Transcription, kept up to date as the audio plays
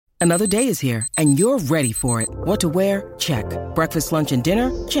Another day is here, and you're ready for it. What to wear? Check. Breakfast, lunch, and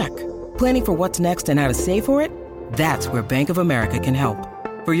dinner? Check. Planning for what's next and how to save for it? That's where Bank of America can help.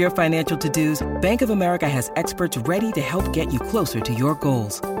 For your financial to-dos, Bank of America has experts ready to help get you closer to your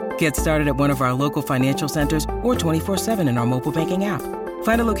goals. Get started at one of our local financial centers or 24/7 in our mobile banking app.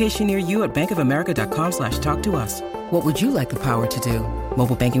 Find a location near you at bankofamerica.com/talktous. What would you like the power to do?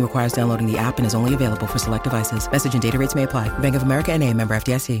 Mobile banking requires downloading the app and is only available for select devices. Message and data rates may apply. Bank of America N.A., member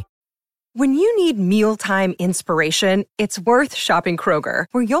FDIC. When you need mealtime inspiration, it's worth shopping Kroger,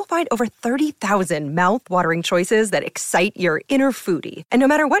 where you'll find over 30,000 mouth-watering choices that excite your inner foodie. And no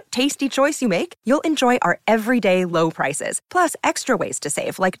matter what tasty choice you make, you'll enjoy our everyday low prices, plus extra ways to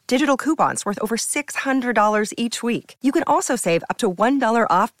save, like digital coupons worth over $600 each week. You can also save up to $1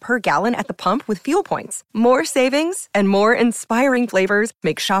 off per gallon at the pump with fuel points. More savings and more inspiring flavors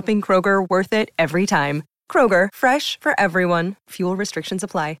make shopping Kroger worth it every time. Kroger, fresh for everyone. Fuel restrictions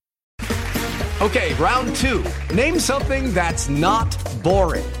apply. Okay, round two. Name something that's not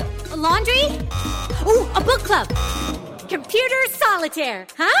boring. A laundry? Ooh, a book club. Computer solitaire,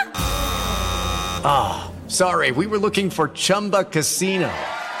 huh? Ah, sorry, we were looking for Chumba Casino.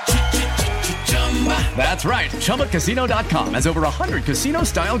 That's right, ChumbaCasino.com has over 100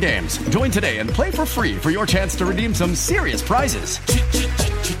 casino-style games. Join today and play for free for your chance to redeem some serious prizes.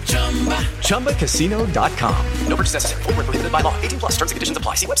 ChumbaCasino.com. No purchase necessary. Void where prohibited by law. 18 plus. Terms and conditions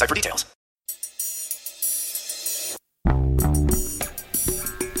apply. See website for details.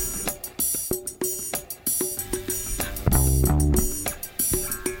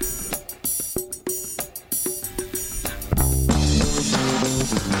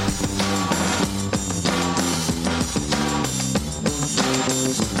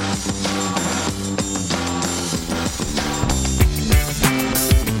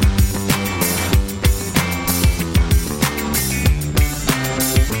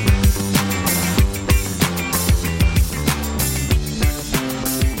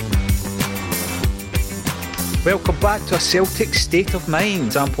 Welcome back to A Celtic State of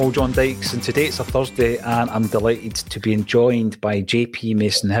Mind. I'm Paul John Dykes, and today it's a Thursday, and I'm delighted to be joined by JP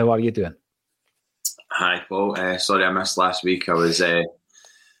Mason. How are you doing? Hi, Paul. Sorry I missed last week. I was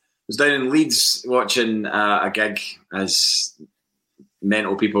down in Leeds watching a gig, as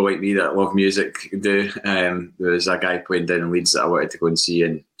mental people like me that love music do. There was a guy playing down in Leeds that I wanted to go and see,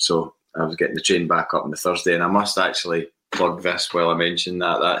 and so I was getting the train back up on the Thursday, and I must actually plug this while I mention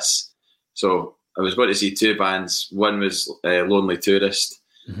that. So I was going to see two bands. One was Lonely Tourist,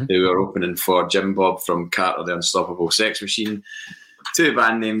 who were opening for Jim Bob from Carter, the Unstoppable Sex Machine. Two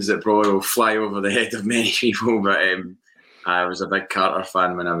band names that probably will fly over the head of many people, but I was a big Carter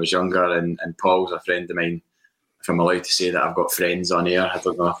fan when I was younger, and Paul's a friend of mine. If I'm allowed to say that I've got friends on air, I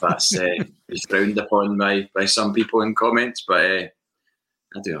don't know if that's is frowned upon by some people in comments, but I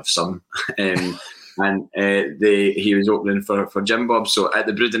do have some. He was opening for Jim Bob, so at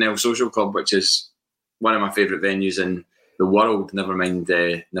the Brudenell Social Club, which is one of my favourite venues in the world, never mind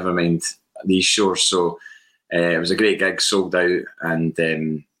these shores. So it was a great gig, sold out,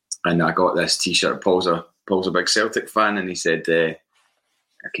 and I got this T-shirt. Paul's a big Celtic fan, and he said, "Can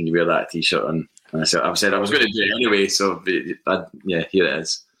you wear that T-shirt?" And I said I was going to do it anyway. So here it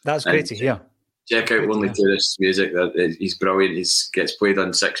is. That's great to hear. Check out Lonely Tourist's music. He's brilliant. He gets played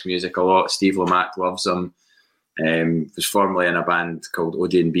on Six Music a lot. Steve Lamacq loves him. Was formerly in a band called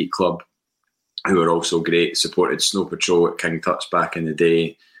Odeon Beat Club, who were also great. Supported Snow Patrol at King Tut's back in the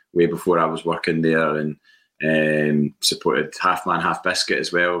day, way before I was working there, and supported Half Man Half Biscuit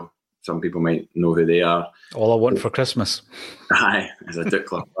as well. Some people might know who they are. All I Want for Christmas. Aye, as a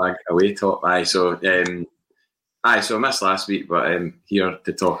Dukla flag away top. Aye, so I missed last week, but I'm here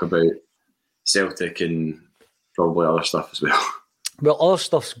to talk about Celtic and probably other stuff as well. Well, other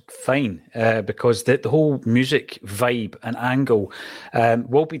stuff's fine because the whole music vibe and angle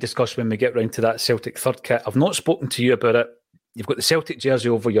will be discussed when we get round to that Celtic third kit. I've not spoken to you about it. You've got the Celtic jersey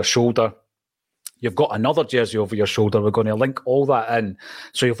over your shoulder. You've got another jersey over your shoulder. We're going to link all that in.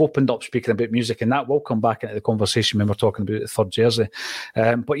 So you've opened up speaking about music, and that will come back into the conversation when we're talking about the third jersey.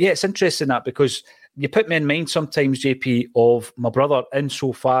 But yeah, it's interesting that because you put me in mind sometimes, JP, of my brother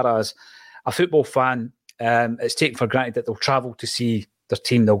insofar as a football fan. It's taken for granted that they'll travel to see their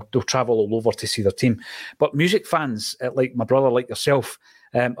team. They'll travel all over to see their team. But music fans, like my brother, like yourself,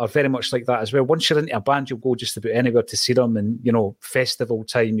 are very much like that as well. Once you're into a band, you'll go just about anywhere to see them, and festival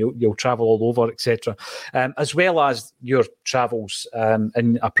time, you'll travel all over, etc. As well as your travels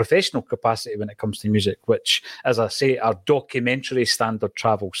in a professional capacity when it comes to music, which, as I say, are documentary standard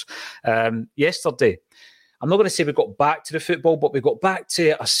travels. Yesterday, I'm not going to say we got back to the football, but we got back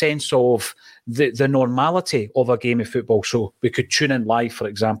to a sense of the normality of a game of football. So we could tune in live, for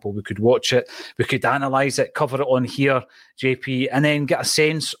example. We could watch it. We could analyse it, cover it on here, JP, and then get a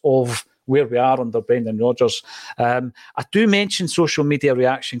sense of where we are under Brendan Rodgers. I do mention social media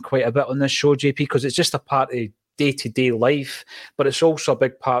reaction quite a bit on this show, JP, because it's just a part of day-to-day life, but it's also a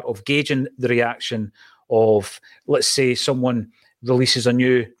big part of gauging the reaction of, let's say, someone releases a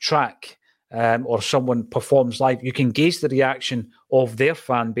new track or someone performs live. You can gauge the reaction of their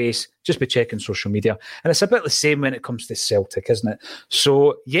fan base just by checking social media. And it's a bit the same when it comes to Celtic, isn't it?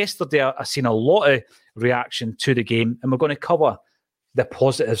 So yesterday I seen a lot of reaction to the game, and we're going to cover the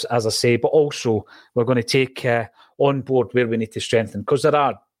positives, as I say, but also we're going to take on board where we need to strengthen, because there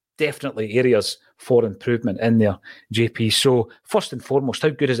are definitely areas for improvement in there, JP. So first and foremost, how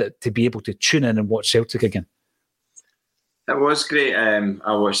good is it to be able to tune in and watch Celtic again? It was great.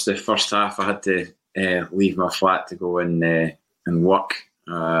 I watched the first half. I had to leave my flat to go and work.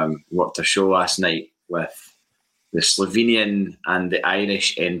 Worked a show last night with the Slovenian and the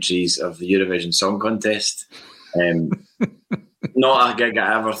Irish entries of the Eurovision Song Contest. Not a gig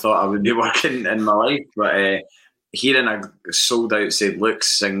I ever thought I would be working in my life, but hearing a sold-out St.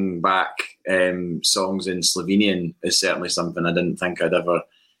 Luke's sing back songs in Slovenian is certainly something I didn't think I'd ever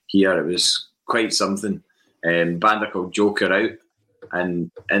hear. It was quite something. Band are called Joker Out,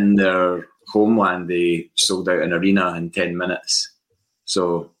 and in their homeland they sold out an arena in 10 minutes.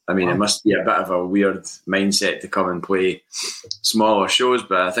 So, I mean, It must be a bit of a weird mindset to come and play smaller shows,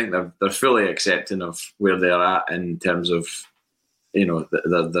 but I think they're fully accepting of where they're at in terms of, you know,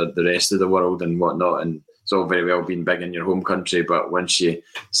 the rest of the world and whatnot. And it's all very well being big in your home country, but once you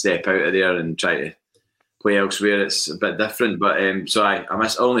step out of there and try to play elsewhere, it's a bit different. But so I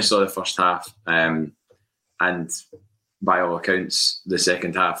only saw the first half, and by all accounts, the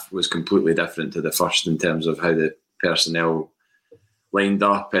second half was completely different to the first in terms of how the personnel lined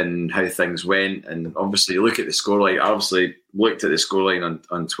up and how things went. And obviously, you look at the scoreline. I obviously looked at the scoreline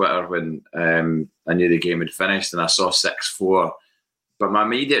on Twitter when I knew the game had finished, and I saw 6-4. But my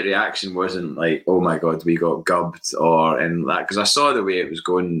immediate reaction wasn't like, "Oh my God, we got gubbed," or anything like that, because I saw the way it was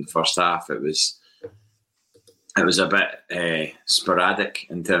going in the first half. It was a bit sporadic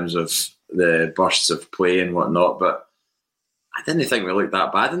in terms of the bursts of play and whatnot, but I didn't think we looked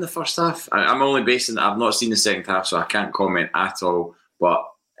that bad in the first half. I'm only basing, I've not seen the second half, so I can't comment at all. But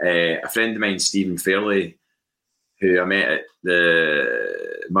a friend of mine, Stephen Fairley, who I met at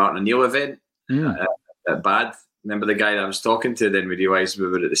the Martin O'Neill event at Bad, remember the guy that I was talking to? Then we realised we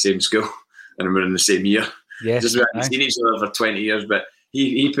were at the same school and we were in the same year. Yes, just we hadn't seen each other for 20 years, but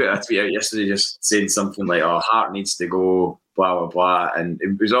he put a tweet out yesterday just saying something like, "Oh, Hart needs to go, blah, blah, blah." And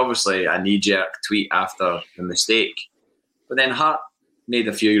it was obviously a knee-jerk tweet after the mistake. But then Hart made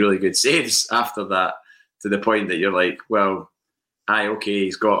a few really good saves after that, to the point that you're like, well, okay,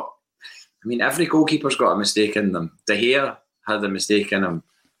 he's got... I mean, every goalkeeper's got a mistake in them. De Gea had a mistake in him,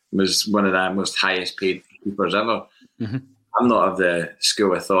 was one of the most highest paid keepers ever. Mm-hmm. I'm not of the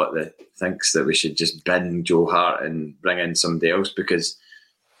school of thought that thinks that we should just bin Joe Hart and bring in somebody else, because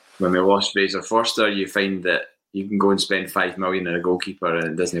when we lost Fraser Forster, you find that you can go and spend $5 million on a goalkeeper and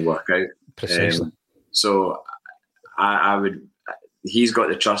it doesn't work out. Precisely. So I would. He's got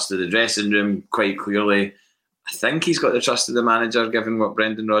the trust of the dressing room quite clearly. I think he's got the trust of the manager, given what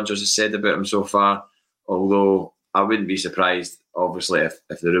Brendan Rodgers has said about him so far. Although I wouldn't be surprised, obviously, if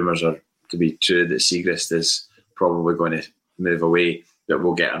the rumours are to be true that Siegrist is probably going to move away, that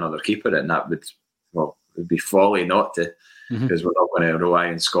we'll get another keeper, and that would be folly not to, because we're not going to rely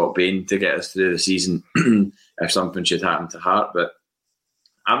on Scott Bain to get us through the season if something should happen to Hart. But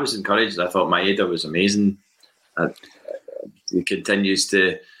I was encouraged. I thought Maeda was amazing. He continues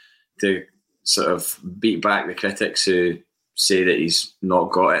to sort of beat back the critics who say that he's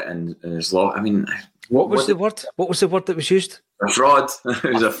not got it in his law. I mean, what was the word? What was the word that was used? A fraud.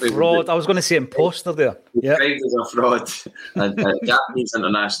 It was a fraud. I was going to say imposter there. Yeah, as a fraud. A Japanese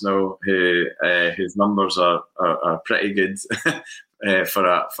international whose numbers are pretty good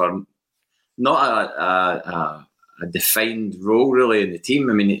for not a defined role really in the team.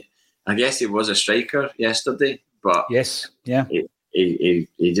 I mean, I guess he was a striker yesterday, but yes, yeah, he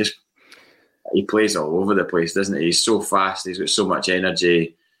plays all over the place, doesn't he? He's so fast. He's got so much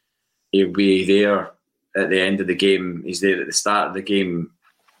energy. He'll be there at the end of the game. He's there at the start of the game.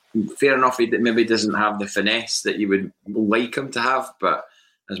 Fair enough, he maybe doesn't have the finesse that you would like him to have, but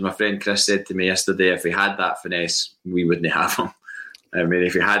as my friend Chris said to me yesterday, if he had that finesse, we wouldn't have him. I mean,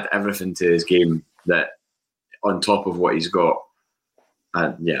 if he had everything to his game that on top of what he's got,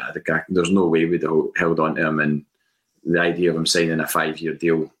 the guy, there's no way we'd have held on to him, and the idea of him signing a 5-year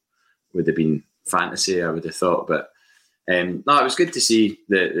deal would have been fantasy, I would have thought. But no, it was good to see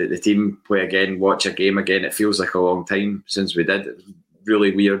the team play again, watch a game again. It feels like a long time since we did. It was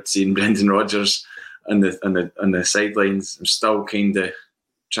really weird seeing Brendan Rodgers on the sidelines. I'm still kind of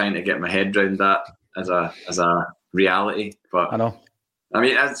trying to get my head around that as a reality. But I know. I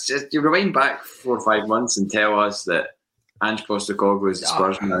mean, you rewind back 4 or 5 months and tell us that Ange Postecoglou is the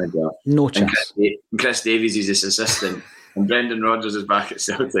Spurs manager. No chance. And Chris Davies is his assistant. And Brendan Rodgers is back at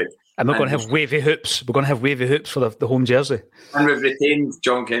Celtic. And we're going to have wavy hoops. We're going to have wavy hoops for the home jersey. And we've retained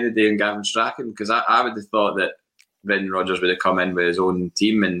John Kennedy and Gavin Strachan, because I would have thought that Brendan Rodgers would have come in with his own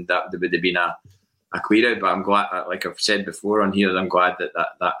team and that would have been a clear out. But I'm glad, like I've said before on here, I'm glad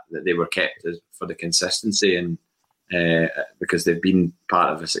that they were kept for the consistency and because they've been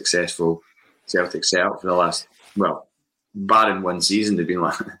part of a successful Celtic setup for the last, barring one season, they've been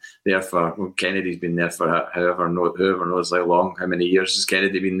there for. Well, Kennedy's been there for whoever knows how long. How many years has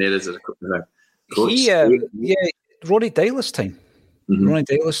Kennedy been there as a coach? Ronnie Dyler's time. Mm-hmm. Ronnie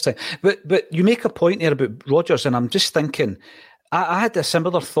Dyler's time. But you make a point there about Rodgers, and I'm just thinking. I had a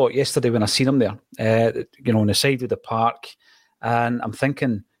similar thought yesterday when I seen him there, on the side of the park, and I'm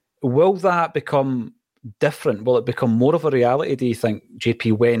thinking, will that become different? Will it become more of a reality? Do you think,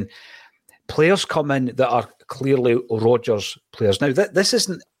 JP, when players come in that are clearly Rodgers players? Now, this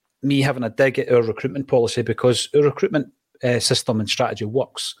isn't me having a dig at our recruitment policy, because our recruitment system and strategy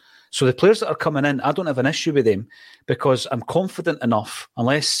works. So the players that are coming in, I don't have an issue with them, because I'm confident enough,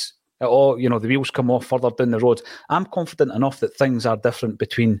 unless the wheels come off further down the road, I'm confident enough that things are different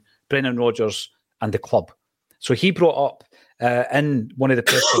between Brendan Rodgers and the club. So he brought up in one of the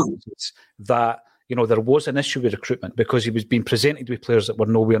press conferences that there was an issue with recruitment because he was being presented with players that were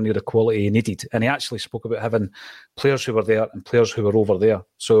nowhere near the quality he needed. And he actually spoke about having players who were there and players who were over there.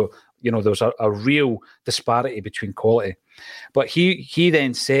 So, there was a real disparity between quality. But he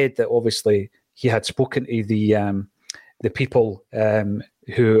then said that obviously he had spoken to the people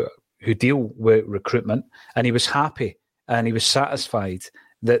who deal with recruitment, and he was happy and he was satisfied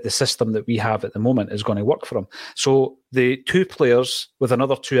that the system that we have at the moment is going to work for him. So the 2 players with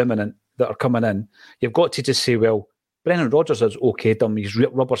another 2 imminent that are coming in, you've got to just say, well, Brendan Rodgers has okayed him, he's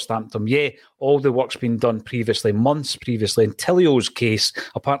rubber stamped him. Yeah, all the work's been done previously, months previously. In Tillio's case,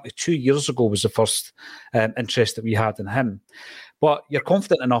 apparently 2 years ago was the first interest that we had in him. But you're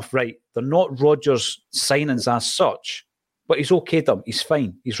confident enough, right? They're not Rodgers signings as such, but he's okayed them. He's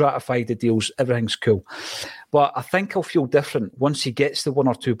fine. He's ratified the deals. Everything's cool. But I think he'll feel different once he gets the 1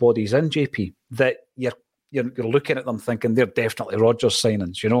 or 2 bodies in, JP, that you're looking at them thinking they're definitely Rodgers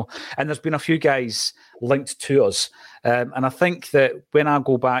signings, And there's been a few guys linked to us. And I think that when I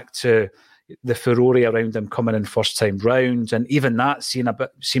go back to the furore around him coming in first time round, and even that seeming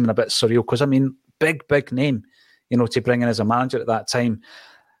a bit surreal, because, big name, to bring in as a manager at that time.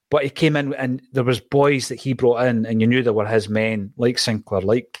 But he came in and there was boys that he brought in and you knew they were his men, like Sinclair,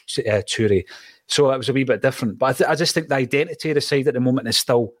 like Toure. So it was a wee bit different. But I just think the identity of the side at the moment is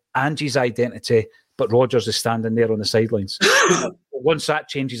still Angie's identity, but Rodgers is standing there on the sidelines. Once that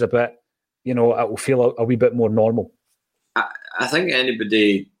changes a bit, it will feel a wee bit more normal. I think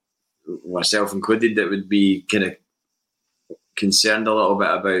anybody, myself included, that would be kind of concerned a little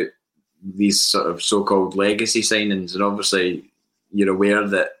bit about these sort of so-called legacy signings, and obviously you're aware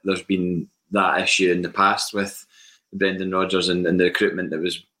that there's been that issue in the past with Brendan Rodgers and the recruitment that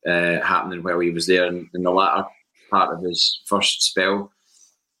was happening while he was there in the latter part of his first spell.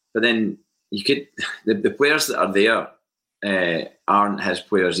 But then the players that are there aren't his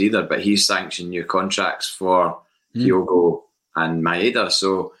players either, but he's sanctioned new contracts for Kyogo and Maeda.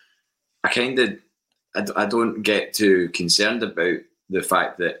 So I don't get too concerned about the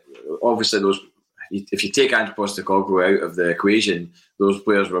fact that obviously if you take Ange Postecoglou out of the equation, those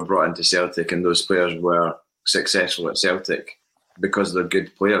players were brought into Celtic and those players were successful at Celtic because they're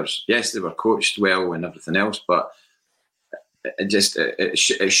good players. Yes, they were coached well and everything else, but it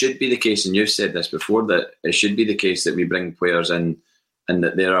should be the case, and you've said this before, that it should be the case that we bring players in and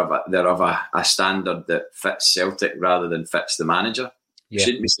that they're of a standard that fits Celtic rather than fits the manager. Yeah. We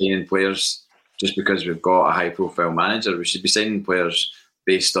shouldn't be signing players just because we've got a high-profile manager. We should be signing players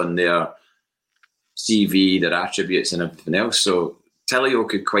based on their CV, their attributes and everything else. So Tillio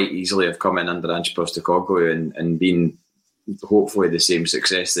could quite easily have come in under Ange Postecoglou and been hopefully the same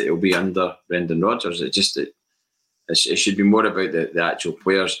success that he'll be under Brendan Rodgers. It should be more about the actual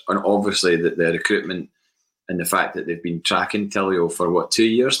players, and obviously the recruitment and the fact that they've been tracking Tillio for 2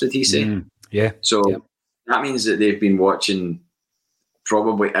 years, did he say? Yeah. So that means that they've been watching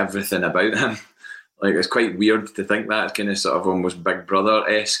probably everything about him. Like, it's quite weird to think that. It's kind of sort of almost Big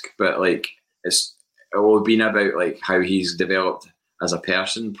Brother-esque, but like it's all been about like how he's developed as a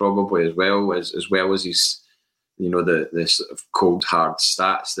person, probably as well as his, the sort of cold hard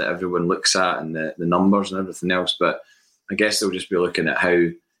stats that everyone looks at and the numbers and everything else. But I guess they'll just be looking at how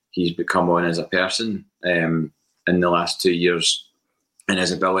he's become on as a person in the last 2 years, and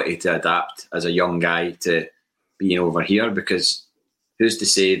his ability to adapt as a young guy to being over here. Because who's to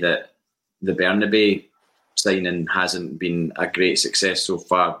say that the Bernabei signing hasn't been a great success so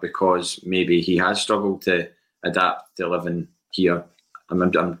far, because maybe he has struggled to adapt to living here.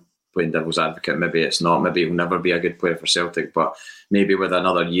 I'm playing devil's advocate. Maybe it's not. Maybe he'll never be a good player for Celtic, but maybe with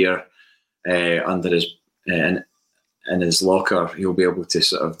another year under his in his locker, he'll be able to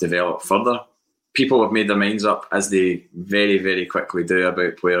sort of develop further. People have made their minds up, as they very, very quickly do,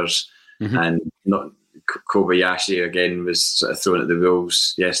 about players. And not Kobayashi again was sort of thrown at the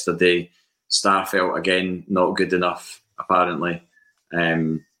wolves yesterday. Starfelt again not good enough, apparently.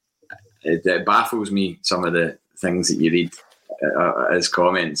 It baffles me, some of the things that you read as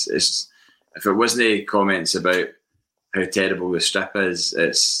comments. If it wasn't comments about how terrible the strip is,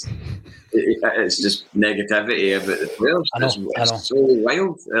 it's just negativity about the players. I know. It's so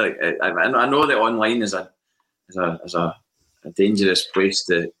wild. I know that online is a dangerous place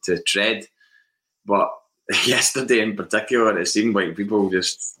to tread, but yesterday in particular, it seemed like people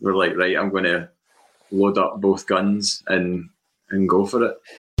just were like, right, I'm going to load up both guns and go for it.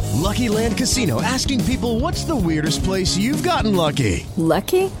 Lucky Land Casino, asking people, what's the weirdest place you've gotten lucky?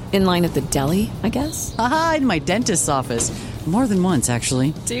 Lucky? In line at the deli, I guess? Aha, in my dentist's office. More than once,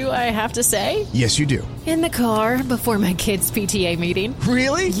 actually. Do I have to say? Yes, you do. In the car before my kids' PTA meeting.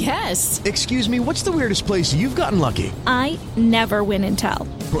 Really? Yes. Excuse me, what's the weirdest place you've gotten lucky? I never win and tell.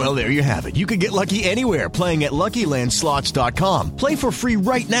 Well, there you have it. You can get lucky anywhere, playing at LuckyLandSlots.com. Play for free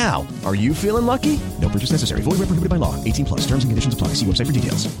right now. Are you feeling lucky? No purchase necessary. Void where prohibited by law. 18+. Terms and conditions apply. See website for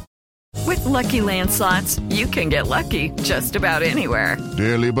details. With Lucky Land Slots, you can get lucky just about anywhere.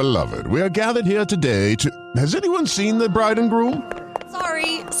 Dearly beloved, we are gathered here today to... Has anyone seen the bride and groom?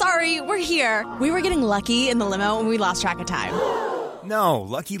 Sorry, we're here. We were getting lucky in the limo and we lost track of time. No,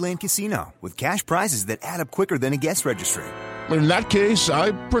 Lucky Land Casino, with cash prizes that add up quicker than a guest registry. In that case,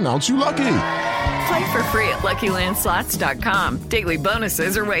 I pronounce you lucky. Play for free at LuckyLandSlots.com. Daily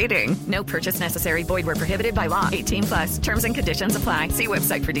bonuses are waiting. No purchase necessary. Void where prohibited by law. 18+. Terms and conditions apply. See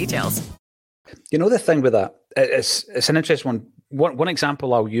website for details. You know, the thing with that, it's an interesting one. One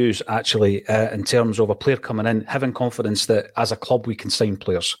example I'll use, actually, in terms of a player coming in, having confidence that as a club we can sign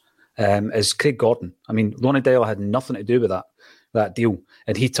players, is Craig Gordon. I mean, Lonnie Dyle had nothing to do with that deal,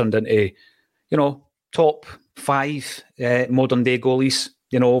 and he turned into, top 5 modern day goalies,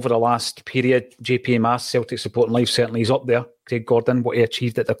 over the last period. JP Mass, Celtic supporting life, certainly is up there. Craig Gordon, what he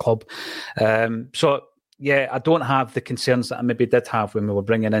achieved at the club. So, yeah, I don't have the concerns that I maybe did have when we were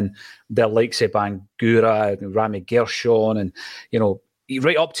bringing in the likes of Bangura and Rami Gershon and,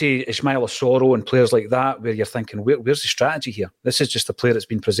 right up to Ismail Osoro and players like that, where you're thinking, where's the strategy here? This is just a player that's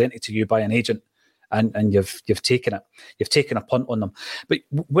been presented to you by an agent. And you've taken it. You've taken a punt on them. But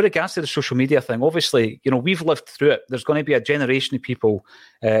with regards to the social media thing, obviously, we've lived through it. There's going to be a generation of people,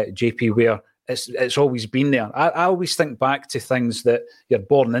 JP, where it's always been there. I always think back to things that you're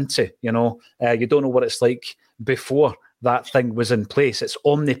born into. You don't know what it's like before that thing was in place. It's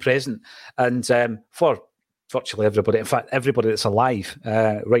omnipresent, and for virtually everybody, in fact, everybody that's alive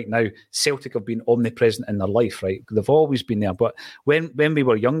right now, Celtic have been omnipresent in their life, right? They've always been there. But when we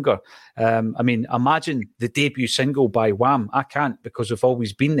were younger, imagine the debut single by Wham! I can't, because we've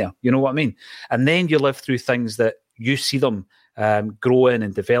always been there. You know what I mean? And then you live through things that you see them growing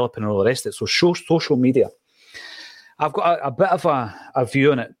and developing and all the rest of it. So social media. I've got a bit of a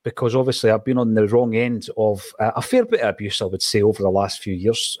view on it, because obviously I've been on the wrong end of a fair bit of abuse, I would say, over the last few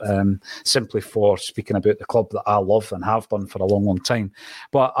years, simply for speaking about the club that I love and have done for a long, long time.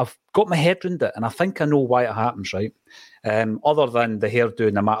 But I've got my head around it, and I think I know why it happens, right? Other than the hairdo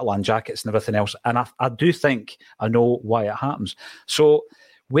and the Matalan jackets and everything else. And I do think I know why it happens. So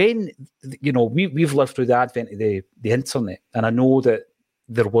when, we've lived through the advent of the internet, and I know that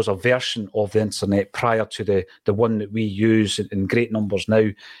there was a version of the internet prior to the one that we use in great numbers now,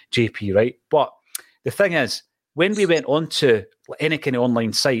 JP, right? But the thing is, when we went on to any kind of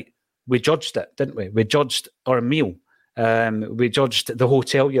online site, we judged it, didn't we? We judged our meal. We judged the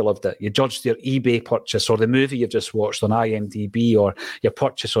hotel you lived at. You judged your eBay purchase, or the movie you've just watched on IMDb, or your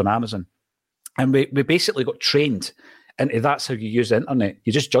purchase on Amazon. And we basically got trained into that's how you use the internet.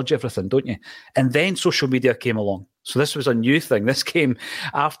 You just judge everything, don't you? And then social media came along. So this was a new thing. This came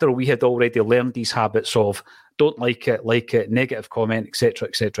after we had already learned these habits of don't like it, negative comment, etc.,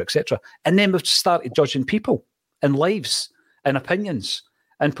 etc., etc. And then we've started judging people and lives and opinions.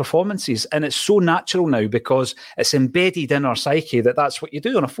 in performances. And it's so natural now because it's embedded in our psyche that that's what you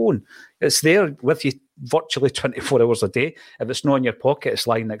do on a phone. It's there with you virtually 24 hours a day. If it's not in your pocket, it's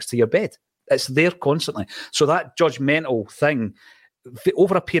lying next to your bed. It's there constantly. So that judgmental thing,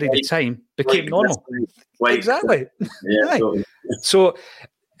 over a period of time, became normal. Exactly. Yeah, right. So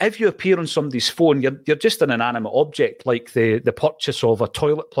if you appear on somebody's phone, you're just an inanimate object, like the purchase of a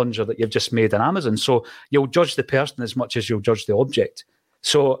toilet plunger that you've just made on Amazon. So you'll judge the person as much as you'll judge the object.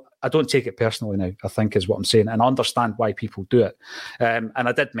 So I don't take it personally now, I think is what I'm saying, and I understand why people do it. And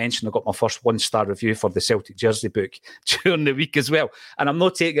I did mention I got my first 1-star review for the Celtic jersey book during the week as well. And I'm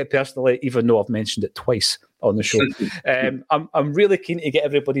not taking it personally, even though I've mentioned it twice on the show. I'm really keen to get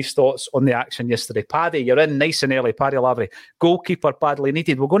everybody's thoughts on the action yesterday. Paddy, you're in nice and early. Paddy Lavery, goalkeeper badly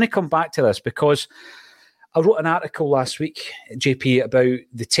needed. We're going to come back to this because I wrote an article last week, JP, about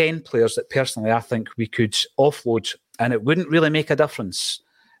the 10 players that personally I think we could offload, and it wouldn't really make a difference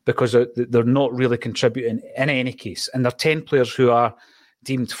because they're not really contributing in any case. And they're 10 players who are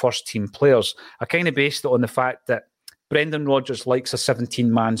deemed first-team players. I kind of based it on the fact that Brendan Rodgers likes a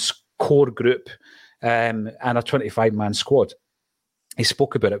 17-man core group and a 25-man squad. He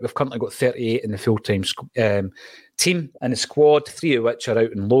spoke about it. We've currently got 38 in the full-time team and the squad, 3 of which are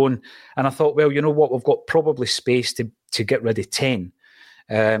out on loan. And I thought, well, you know what? We've got probably space to get rid of 10.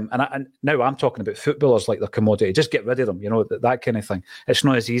 And now I'm talking about footballers like their commodity. Just get rid of them, you know, that kind of thing. It's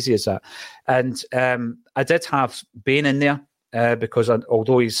not as easy as that. And I did have Bain in there because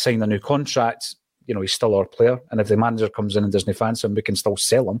although he's signed a new contract, you know, he's still our player. And if the manager comes in and doesn't fancy him, we can still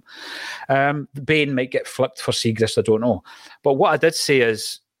sell him. Bain might get flipped for Siegrist, I don't know. But what I did say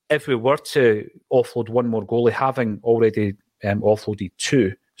is if we were to offload one more goalie, having already offloaded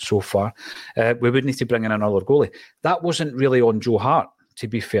 2 so far, we would need to bring in another goalie. That wasn't really on Joe Hart, to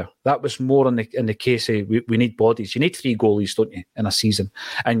be fair. That was more in the case of we need bodies. You need 3 goalies, don't you, in a season?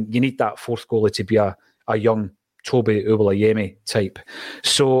 And you need that 4th goalie to be a young Toby Uwulayemi type.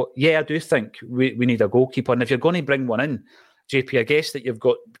 So, yeah, I do think we need a goalkeeper. And if you're going to bring one in, JP, I guess that you've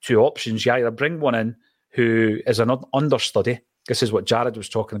got 2 options. You either bring one in who is an understudy. This is what Jared was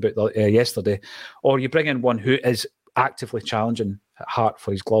talking about yesterday. Or you bring in one who is actively challenging Hart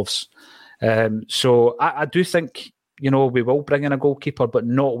for his gloves. So I do think, you know, we will bring in a goalkeeper, but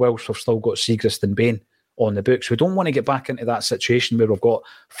not whilst we've still got Siegrist and Bain on the books. We don't want to get back into that situation where we've got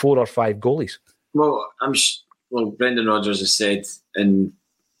 4 or 5 goalies. Well, Brendan Rodgers has said in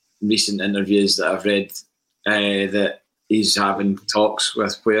recent interviews that I've read that he's having talks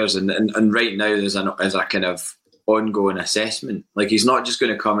with players, and right now there's a kind of ongoing assessment. Like, he's not just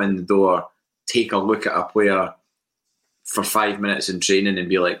going to come in the door, take a look at a player for 5 minutes in training and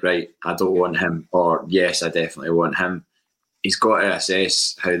be like, right, I don't want him, or yes, I definitely want him. He's got to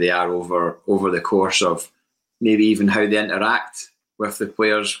assess how they are over the course of maybe even how they interact with the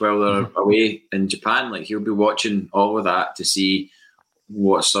players while they're away in Japan. Like, he'll be watching all of that to see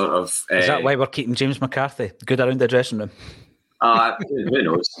what sort of... Is that why we're keeping James McCarthy good around the dressing room? Who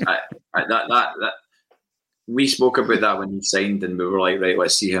knows? We spoke about that when he signed, and we were like, right,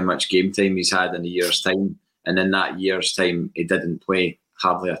 let's see how much game time he's had in a year's time. And in that year's time, he didn't play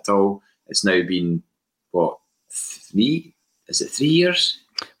hardly at all. It's now been, 3? Is it 3 years?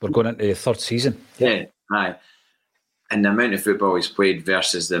 We're going into the 3rd season. Yeah, aye. And the amount of football he's played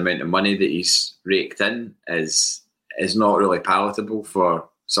versus the amount of money that he's raked in is not really palatable for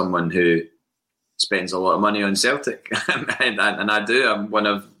someone who spends a lot of money on Celtic. and I do. I'm one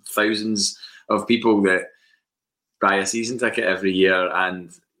of thousands of people that buy a season ticket every year,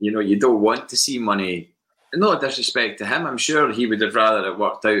 and you know, you don't want to see money. No disrespect to him, I'm sure he would have rather it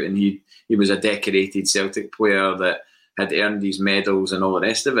worked out and he was a decorated Celtic player that had earned these medals and all the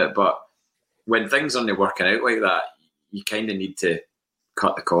rest of it. But when things aren't working out like that, you kind of need to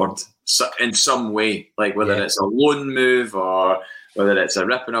cut the cord in some way, like whether it's a loan move or whether it's a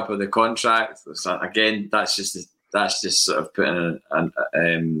ripping up of the contract. Again, that's just sort of putting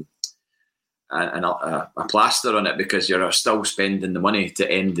a plaster on it, because you're still spending the money to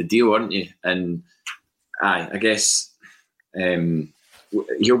end the deal, aren't you? And I guess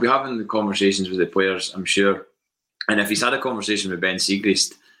he'll be having the conversations with the players, I'm sure. And if he's had a conversation with Ben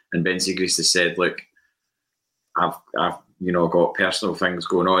Siegrist, and Ben Siegrist has said, look, I've got personal things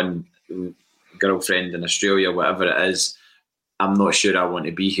going on, girlfriend in Australia, whatever it is, I'm not sure I want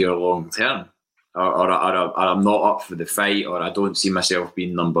to be here long term, or I'm not up for the fight, or I don't see myself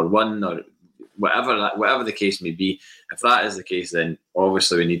being number 1, or whatever the case may be. If that is the case, then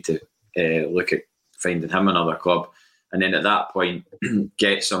obviously we need to look at finding him another club, and then at that point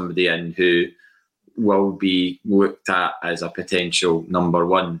get somebody in who will be looked at as a potential number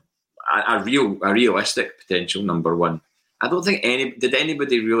 1, a realistic potential number 1. I don't think did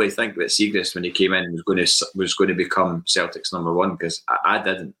anybody really think that Siegrist, when he came in, was going to become Celtic's number one, because I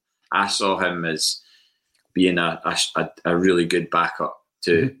didn't. I saw him as being a really good backup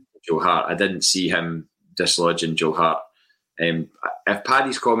to Joe Hart. I didn't see him dislodging Joe Hart. If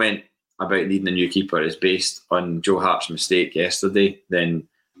Paddy's comment about needing a new keeper is based on Joe Hart's mistake yesterday, then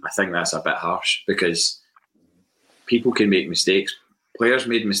I think that's a bit harsh, because people can make mistakes. Players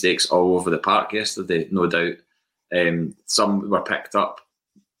made mistakes all over the park yesterday, no doubt. Some were picked up,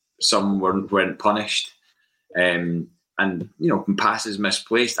 some weren't punished, and passes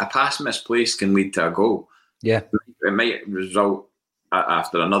misplaced. A pass misplaced can lead to a goal. Yeah, it might result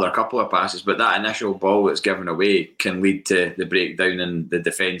after another couple of passes, but that initial ball that's given away can lead to the breakdown in the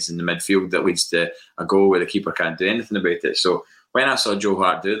defence in the midfield that leads to a goal where the keeper can't do anything about it. So when I saw Joe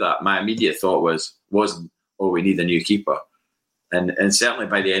Hart do that, my immediate thought wasn't, we need a new keeper. And certainly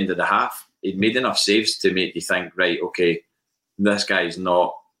by the end of the half, he'd made enough saves to make you think, right, okay, this guy's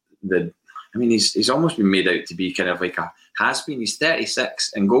not he's almost been made out to be kind of like a has-been. He's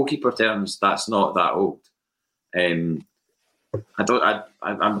 36. In goalkeeper terms, that's not that old. I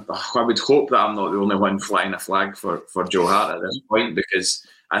would hope that I'm not the only one flying a flag for Joe Hart at this point, because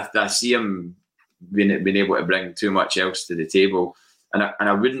I see him being able to bring too much else to the table. And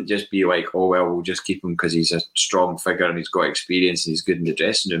I wouldn't just be like, we'll just keep him because he's a strong figure and he's got experience and he's good in the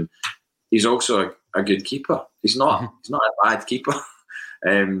dressing room. He's also a good keeper. He's not a bad keeper.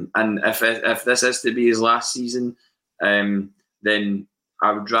 And if this is to be his last season, then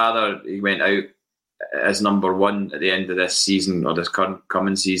I would rather he went out as number one at the end of this season, or this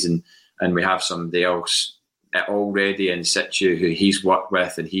coming season, and we have somebody else already in situ who he's worked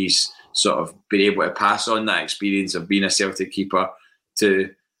with and he's sort of been able to pass on that experience of being a Celtic keeper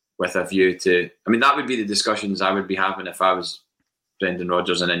with a view to. I mean, that would be the discussions I would be having if I was Brendan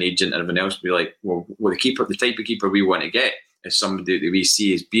Rodgers and an agent and everyone else would be like, well, the type of keeper we want to get is somebody that we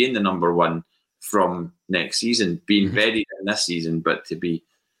see as being the number one from next season, being ready in this season, but to be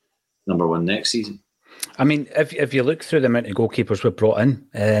number one next season. I mean, if you look through the amount of goalkeepers we've brought in,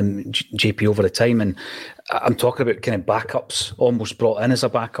 JP, over the time, and I'm talking about kind of backups, almost brought in as a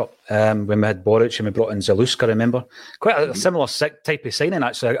backup. When we had Boric and we brought in Zaluska, remember? Quite a similar type of signing,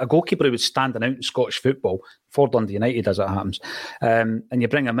 actually. A goalkeeper who was standing out in Scottish football for Dundee United, as it happens. And you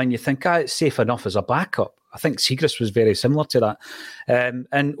bring him in, you think, it's safe enough as a backup. I think Siegrist was very similar to that.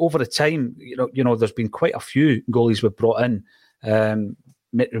 And over the time, there's been quite a few goalies we've brought in.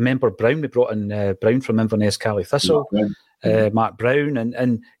 Remember Brown? We brought in Brown from Inverness Cali Thistle, Mark Brown,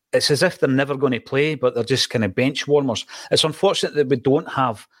 and it's as if they're never going to play, but they're just kind of bench warmers. It's unfortunate that we don't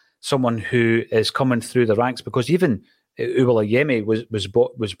have someone who is coming through the ranks, because even Uwala-Yemi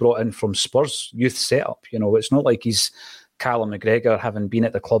was brought in from Spurs youth setup. It's not like he's Callum McGregor, having been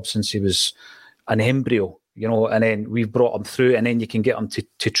at the club since he was an embryo. And then we've brought him through, and then you can get him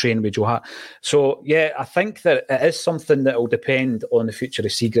to train with Joe Hart. So, yeah, I think that it is something that will depend on the future of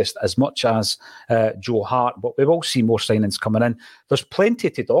Siegrist as much as Joe Hart, but we will see more signings coming in. There's plenty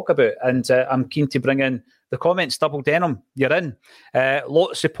to talk about, and I'm keen to bring in the comments. Double Denim, you're in.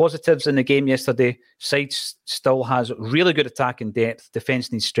 Lots of positives in the game yesterday. Side still has really good attacking depth, defence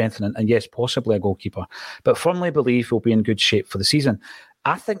needs strengthening, and yes, possibly a goalkeeper, but firmly believe we'll be in good shape for the season.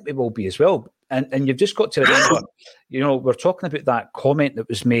 I think we will be as well. And you've just got to remember, we're talking about that comment that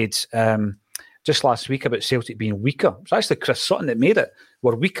was made just last week about Celtic being weaker. It's actually Chris Sutton that made it.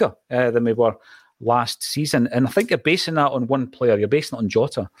 We're weaker than we were last season. And I think you're basing that on one player. You're basing it on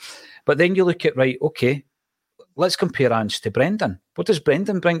Jota. But then you look at, right, okay, let's compare Ange to Brendan. What does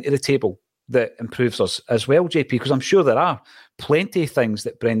Brendan bring to the table that improves us as well, JP? Because I'm sure there are plenty of things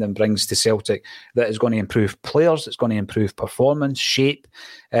that Brendan brings to Celtic that is going to improve players, it's going to improve performance, shape,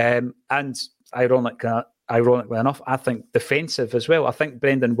 and ironically enough, I think defensive as well. I think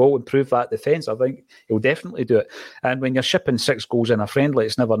Brendan will improve that defence. I think he'll definitely do it. And when you're shipping 6 goals in a friendly,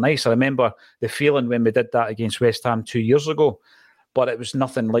 it's never nice. I remember the feeling when we did that against West Ham 2 years ago, but it was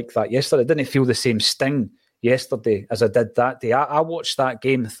nothing like that yesterday. It didn't feel the same sting yesterday as I did that day. I watched that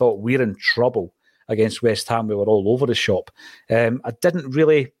game and thought, we're in trouble against West Ham. We were all over the shop. I didn't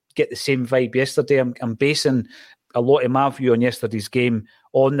really get the same vibe yesterday. I'm basing a lot of my view on yesterday's game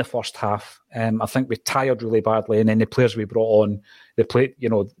on the first half. I think we tired really badly, and then the players we brought on,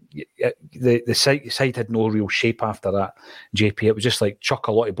 the side had no real shape after that, JP. It was just like chuck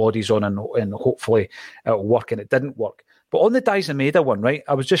a lot of bodies on and hopefully it'll work, and it didn't work. But on the Diaz Almeida one, right,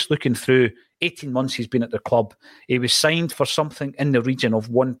 I was just looking through 18 months he's been at the club. He was signed for something in the region of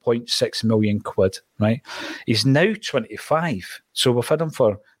 1.6 million quid, right? He's now 25. So we've had him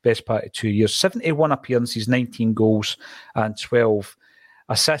for best part of 2 years. 71 appearances, 19 goals and 12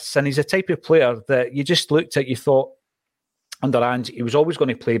 assists. And he's a type of player that you just looked at, you thought, under Ange, he was always going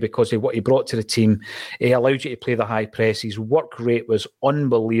to play because of what he brought to the team. He allowed you to play the high press. His work rate was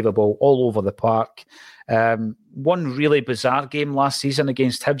unbelievable all over the park. One really bizarre game last season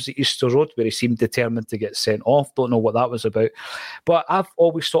against Hibs at Easter Road where he seemed determined to get sent off. Don't know what that was about. But I've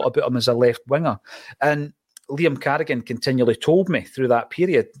always thought about him as a left winger. And Liam Carrigan continually told me through that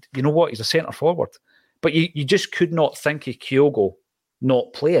period, you know what, he's a centre forward. But you just could not think of Kyogo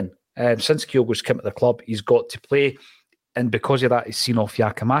not playing. Since Kyogo's come to the club, he's got to play. And because of that, he's seen off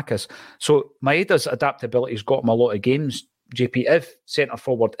Giakoumakis. So Maeda's adaptability has got him a lot of games, JP, if centre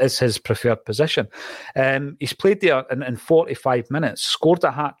forward is his preferred position. He's played there in 45 minutes, scored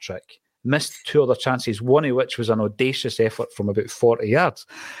a hat-trick, missed 2 other chances, one of which was an audacious effort from about 40 yards.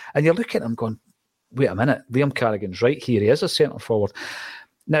 And you're looking at him going, wait a minute, Liam Carrigan's right here. He is a centre forward.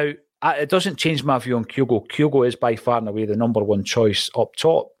 Now, it doesn't change my view on Kyogo. Kyogo is by far and away the number one choice up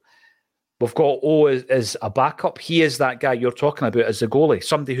top. We've got O as a backup. He is that guy you're talking about as a goalie,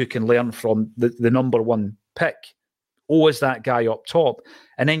 somebody who can learn from the number one pick. O is that guy up top.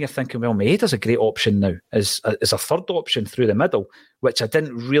 And then you're thinking, well, Maeda's a great option now as a third option through the middle, which I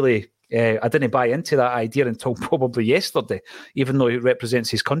didn't buy into that idea until probably yesterday, even though he represents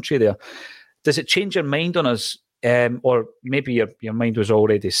his country there. Does it change your mind on us, or maybe your mind was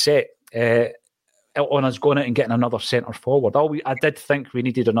already set, on us going out and getting another centre forward? I did think we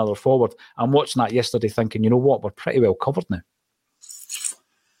needed another forward. I'm watching that yesterday thinking, you know what, we're pretty well covered now.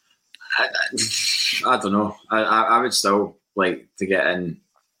 I don't know. I would still like to get in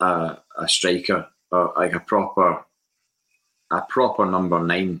a striker, or like a proper number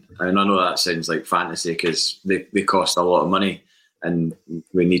 9. And I know that sounds like fantasy because they cost a lot of money, and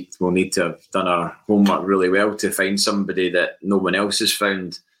we'll need to have done our homework really well to find somebody that no one else has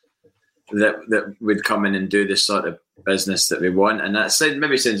found that would come in and do this sort of business that we want. And that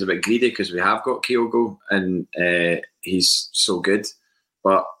maybe sounds a bit greedy because we have got Kyogo and he's so good.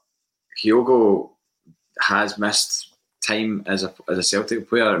 But Kyogo has missed time as a Celtic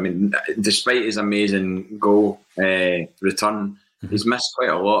player. I mean, despite his amazing goal return, he's missed quite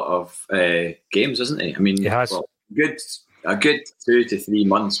a lot of games, hasn't he? I mean, he has. Well, a good 2 to 3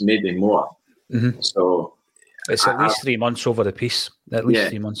 months, maybe more. Mm-hmm. So it's at least 3 months over the piece. At least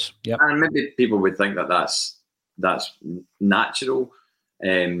 3 months. Yeah. And maybe people would think that's natural.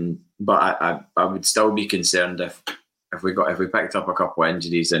 But I would still be concerned if we picked up a couple of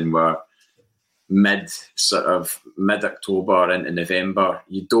injuries and were mid October into November.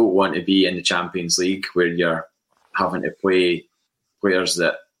 You don't want to be in the Champions League where you're having to play players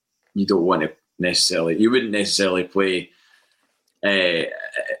that you don't want to necessarily. You wouldn't necessarily play. Like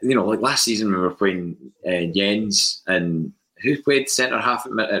last season we were playing Jens, and who played centre half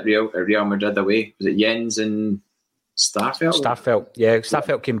at Real Madrid away? Was it Jens and Starfelt?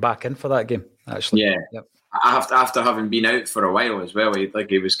 Starfelt came back in for that game actually. Yeah, yep. After having been out for a while as well,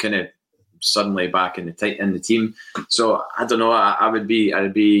 he was kind of suddenly back in the team. So I don't know. I would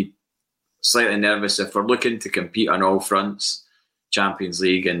be slightly nervous if we're looking to compete on all fronts, Champions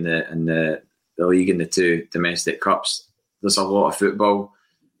League and the league and the 2 domestic cups. There's a lot of football,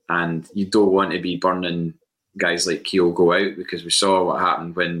 and you don't want to be burning guys like Kyogo out, because we saw what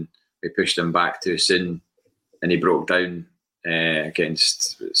happened when we pushed him back too soon and he broke down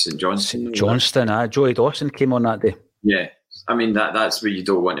against St Johnstone. Joey Dawson came on that day. Yeah, I mean that's where you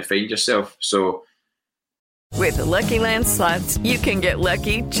don't want to find yourself. So with the Lucky Land Slots, you can get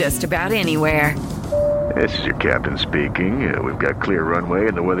lucky just about anywhere. This is your captain speaking. We've got clear runway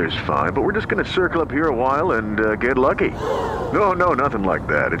and the weather's fine, but we're just going to circle up here a while and get lucky. No, nothing like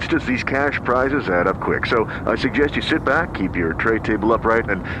that. It's just these cash prizes add up quick. So I suggest you sit back, keep your tray table upright,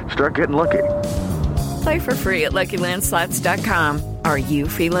 and start getting lucky. Play for free at LuckyLandSlots.com. Are you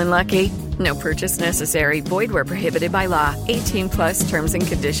feeling lucky? No purchase necessary. Void where prohibited by law. 18+ terms and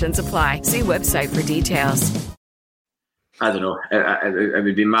conditions apply. See website for details. I don't know. It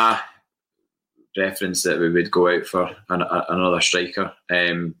would be my preference that we would go out for another striker,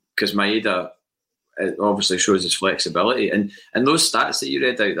 because Maeda obviously shows his flexibility, and those stats that you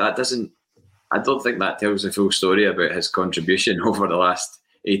read out, I don't think that tells the full story about his contribution over the last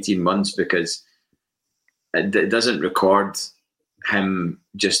 18 months, because it doesn't record him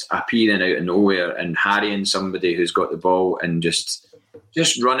just appearing out of nowhere and harrying somebody who's got the ball and just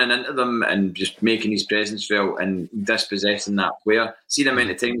running into them and just making his presence felt and dispossessing that player. See the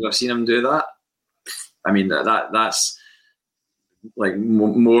amount of times I've seen him do that. I mean, that's like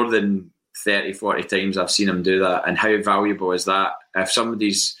more than 30, 40 times I've seen him do that. And how valuable is that? If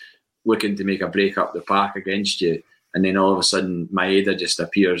somebody's looking to make a break up the park against you, and then all of a sudden Maeda just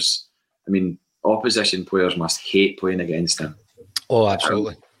appears, I mean, opposition players must hate playing against him. Oh,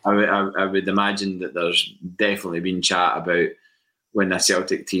 absolutely. I would imagine that there's definitely been chat about when a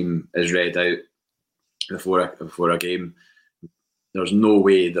Celtic team is read out before a game. There's no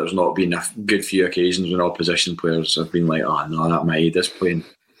way there's not been a good few occasions when opposition players have been like, "Oh no, that Maeda's playing."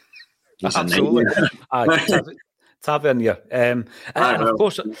 Absolutely, Tavernier. And of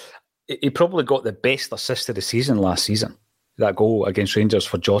course, he probably got the best assist of the season last season. That goal against Rangers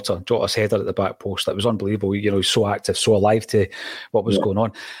for Jota's header at the back post. That was unbelievable. You know, he's so active, so alive to what was going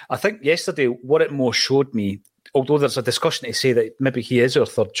on. I think yesterday, what it more showed me, although there's a discussion to say that maybe he is our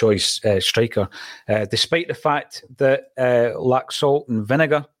third choice striker, despite the fact that lack salt and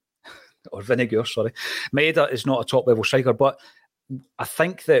vinegar, Maeda is not a top level striker, but I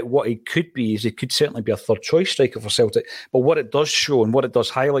think that what he could be is he could certainly be a third choice striker for Celtic. But what it does show and what it does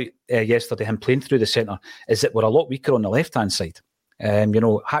highlight yesterday, him playing through the centre, is that we're a lot weaker on the left hand side.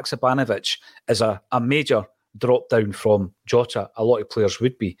 Haksabanovic is a major drop down from Jota. A lot of players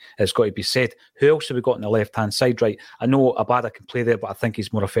would be, it's got to be said. Who else have we got on the left hand side? Right, I know Abada can play there, but I think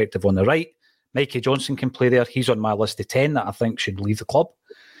he's more effective on the right. Mikey Johnson can play there. He's on my list of 10 that I think should leave the club.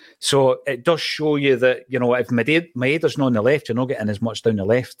 So it does show you that, you know, if Maeda's not on the left, you're not getting as much down the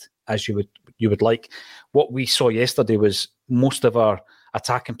left as you would like. What we saw yesterday was most of our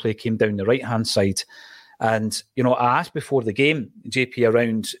attacking play came down the right-hand side. And, you know, I asked before the game, JP,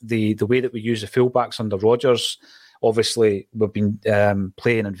 around the way that we use the fullbacks under Rodgers. Obviously, we've been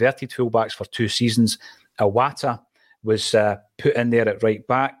playing inverted fullbacks for 2 seasons. Iwata was put in there at right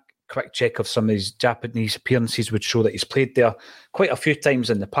back. Quick check of some of his Japanese appearances would show that he's played there quite a few times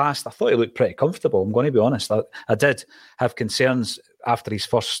in the past. I thought he looked pretty comfortable. I'm going to be honest. I did have concerns after his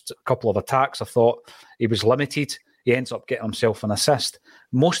first couple of attacks. I thought he was limited. He ends up getting himself an assist.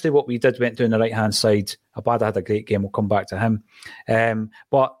 Mostly what we did went down the right-hand side. Abada had a great game. We'll come back to him.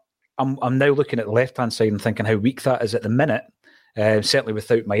 But I'm now looking at the left-hand side and thinking how weak that is at the minute, certainly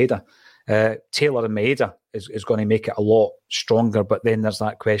without Maeda. Taylor and Maeda is going to make it a lot stronger, but then there's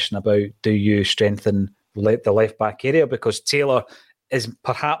that question about, do you strengthen the left back area, because Taylor is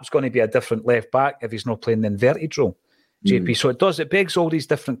perhaps going to be a different left back if he's not playing the inverted role, JP. So it begs all these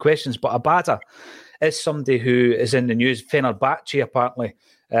different questions. But Abada is somebody who is in the news. Fenerbahce apparently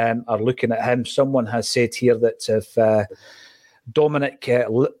are looking at him. Someone has said here that if Dominik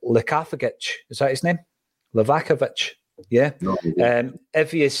Lekakovic, is that his name? Levakovic. Yeah.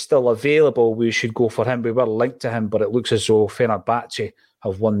 If he is still available, we should go for him. We were linked to him, but it looks as though Fenerbahce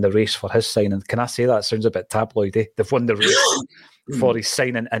have won the race for his signing. Can I say that? Sounds a bit tabloid, eh? They've won the race for his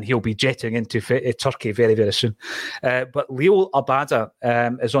signing, and he'll be jetting into Turkey very, very soon. But Leo Abada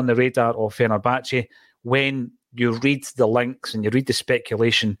is on the radar of Fenerbahce. When you read the links and you read the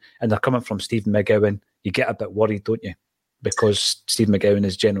speculation, and they're coming from Stephen McGowan, you get a bit worried, don't you? Because Stephen McGowan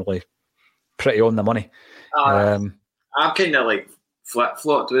is generally pretty on the money. I'm kind of like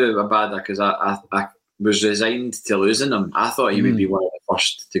flip-flopped with Abada because I was resigned to losing him. I thought he would be one of the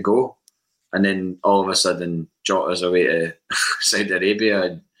first to go. And then all of a sudden, Jota's away to Saudi Arabia,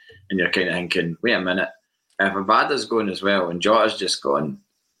 and you're kind of thinking, wait a minute, if Abada's going as well and Jota's just gone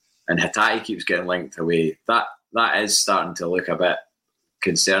and Hatate keeps getting linked away, that is starting to look a bit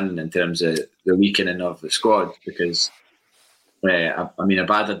concerning in terms of the weakening of the squad, because,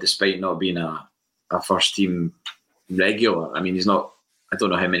 Abada, despite not being a first-team regular, he's not, I don't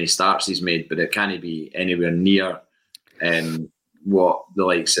know how many starts he's made, but it can't be anywhere near what the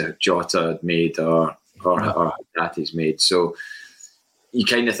likes of Jota had made or Hatate's made. So you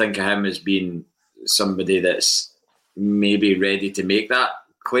kind of think of him as being somebody that's maybe ready to make that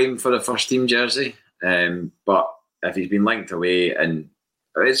claim for the first team jersey. But if he's been linked away, and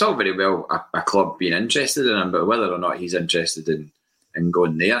it's all very well a club being interested in him, but whether or not he's interested in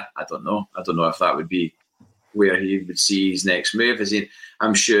going there, I don't know. I don't know if that would be where he would see his next move.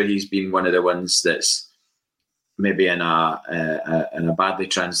 I'm sure he's been one of the ones that's maybe in a badly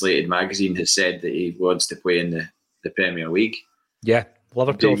translated magazine has said that he wants to play in the Premier League. Yeah,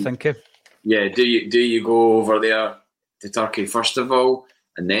 Liverpool, thank you. Yeah, do you go over there to Turkey first of all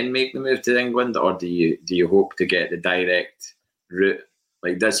and then make the move to England, or do you hope to get the direct route?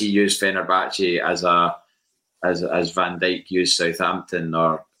 Like, does he use Fenerbahce as Van Dijk used Southampton,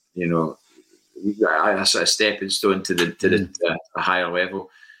 or a sort of stepping stone to a higher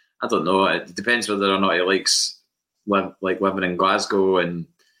level? I don't know. It depends whether or not he likes living in Glasgow and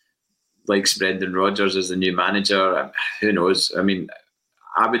likes Brendan Rodgers as the new manager. Who knows? I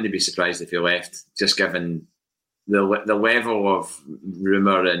wouldn't be surprised if he left, just given the level of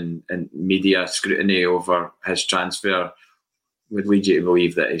rumour and media scrutiny over his transfer would lead you to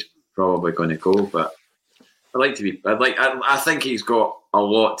believe that he's probably going to go. But I think he's got a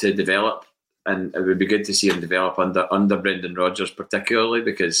lot to develop and it would be good to see him develop under Brendan Rodgers, particularly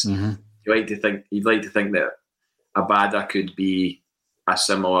because you'd like to think that Abada could be a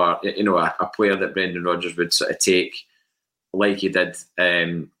similar, a player that Brendan Rodgers would sort of take, like he did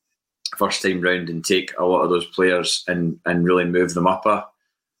first time round, and take a lot of those players and really move them up a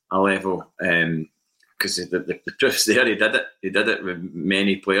level. Because the proof's there, he did it. He did it with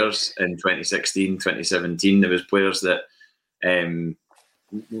many players in 2016, 2017. There was players that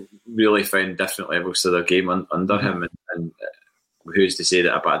really found different levels to their game under him, and who's to say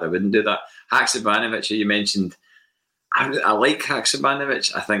that Abada wouldn't do that? Haksabanovic, you mentioned. I like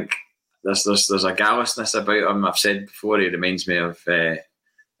Haksabanovic. I think there's a gallousness about him. I've said before, he reminds me of a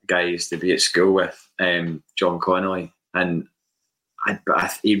guy I used to be at school with, John Connolly, and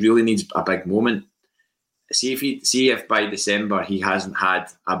he really needs a big moment. See if by December he hasn't had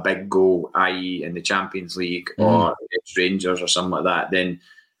a big goal, i.e. in the Champions League or against Rangers or something like that, then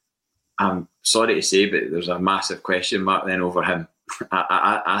I'm sorry to say, but there's a massive question mark then over him.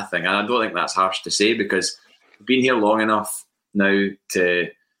 I think, and I don't think that's harsh to say, because he's been here long enough now to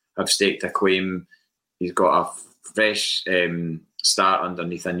have staked a claim. He's got a fresh start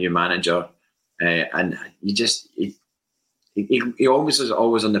underneath a new manager, and he always is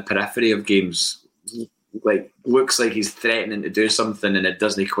always on the periphery of games. Like, looks like he's threatening to do something and it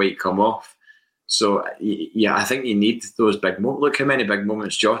doesn't quite come off. So yeah, I think you need those big moments. Look how many big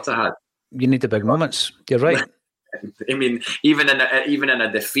moments Jota had. You need the big moments. You're right. I mean, even in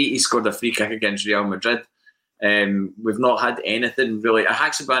a defeat, he scored a free kick against Real Madrid. We've not had anything really.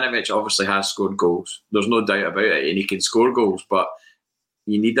 Haksabanovic obviously has scored goals. There's no doubt about it, and he can score goals. But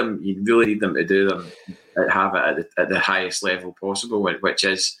you need them. You really need them to do them. Have it at the highest level possible, which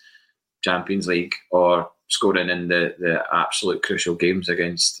is Champions League or scoring in the absolute crucial games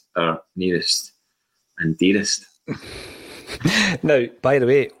against our nearest and dearest. Now, by the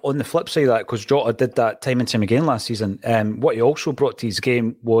way, on the flip side of that, because Jota did that time and time again last season, what he also brought to his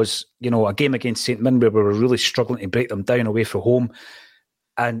game was, a game against St Mirren where we were really struggling to break them down away from home.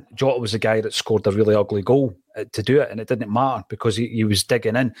 And Jota was the guy that scored a really ugly goal to do it, and it didn't matter because he was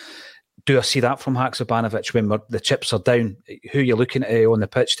digging in. Do I see that from Haksabanovic when the chips are down? Who are you looking at on the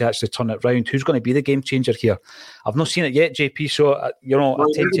pitch to actually turn it round? Who's going to be the game changer here? I've not seen it yet, JP, so, I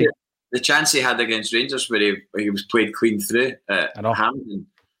tend to... The chance he had against Rangers where he was played clean through at Hampden.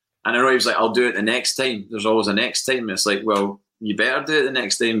 And I know he was like, I'll do it the next time. There's always a next time. And it's like, well, you better do it the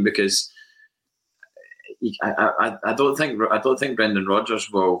next time, because I don't think Brendan Rodgers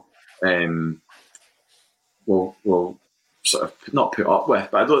will sort of not put up with,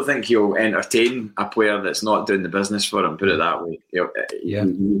 but I don't think he'll entertain a player that's not doing the business for him, put it that way.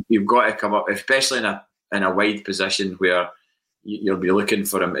 You've got to come up, especially in a wide position where you'll be looking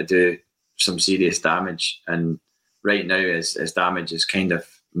for him to do some serious damage, and right now his damage is kind of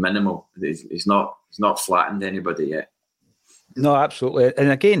minimal. He's not flattened anybody yet. No, absolutely.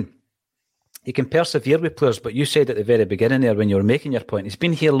 And again, you can persevere with players, but you said at the very beginning there when you were making your point, he's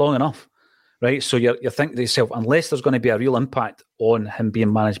been here long enough, right? So you're thinking to yourself, unless there's going to be a real impact on him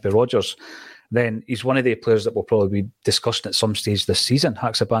being managed by Rodgers, then he's one of the players that will probably be discussed at some stage this season,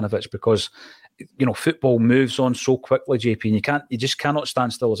 Haksabanovic, because football moves on so quickly, JP, and you just cannot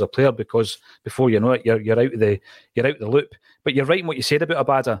stand still as a player, because before you know it, you're out the loop. But you're right in what you said about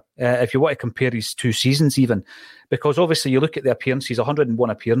Abada. If you want to compare his 2 seasons, even, because obviously you look at the appearances, 101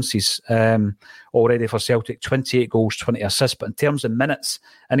 appearances already for Celtic, 28 goals, 20 assists. But in terms of minutes,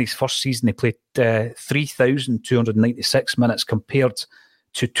 in his first season, he played 3,296 minutes compared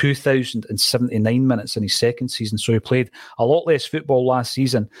to 2,079 minutes in his second season. So he played a lot less football last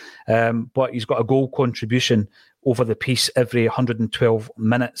season, but he's got a goal contribution over the piece every 112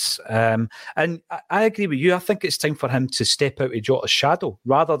 minutes. And I agree with you. I think it's time for him to step out of Jota's shadow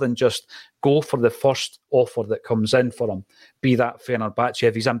rather than just go for the first offer that comes in for him, be that Fenerbahce.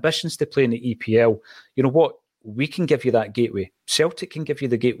 If his ambitions to play in the EPL, you know what? We can give you that gateway. Celtic can give you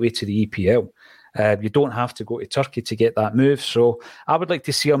the gateway to the EPL. You don't have to go to Turkey to get that move. So I would like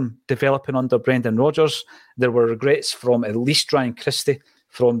to see him developing under Brendan Rodgers. There were regrets from at least Ryan Christie,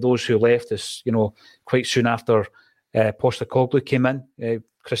 from those who left us, quite soon after Postecoglou came in.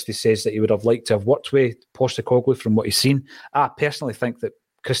 Christie says that he would have liked to have worked with Postecoglou from what he's seen. I personally think that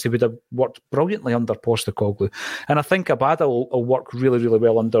Christie would have worked brilliantly under Postecoglou. And I think Abada will work really, really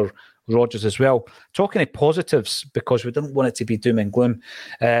well under Rodgers as well. Talking of positives, because we didn't want it to be doom and gloom,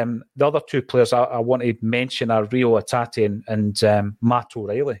 the other 2 players I want to mention are Rio Hatate and Matt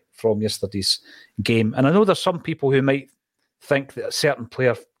O'Reilly from yesterday's game. And I know there's some people who might think that a certain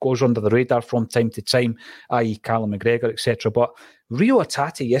player goes under the radar from time to time, i.e. Callum McGregor, etc. But Rio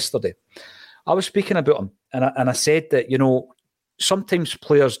Hatate yesterday, I was speaking about him, and I said that, sometimes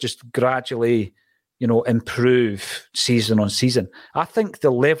players just gradually, improve season on season. I think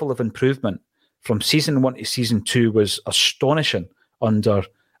the level of improvement from season 1 to season 2 was astonishing under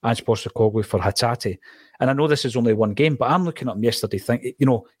Ange Postecoglou for Hatate. And I know this is only one game, but I'm looking at him yesterday thinking,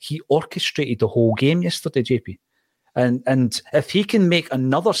 he orchestrated the whole game yesterday, JP. And if he can make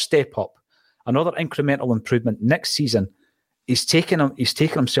another step up, another incremental improvement next season, he's taken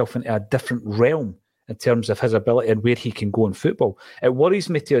himself into a different realm in terms of his ability and where he can go in football. It worries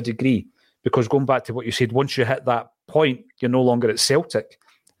me to a degree because going back to what you said, once you hit that point, you're no longer at Celtic.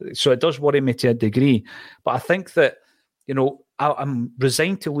 So it does worry me to a degree. But I think that, I'm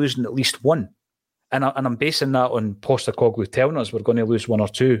resigned to losing at least one. And I'm basing that on Postecoglou telling us we're going to lose one or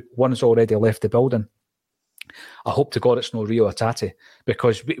two. One's already left the building. I hope to God it's no Rio Hatate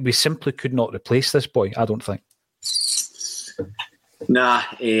because we simply could not replace this boy, I don't think. Nah,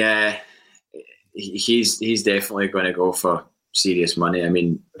 he's definitely going to go for serious money. I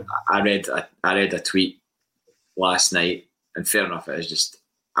mean, I read a tweet last night, and fair enough, it was just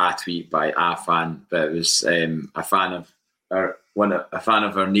a tweet by a fan, but it was a fan of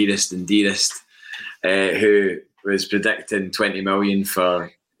our nearest and dearest, who was predicting 20 million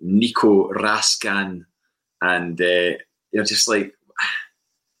for Nico Raskan, and you're just like,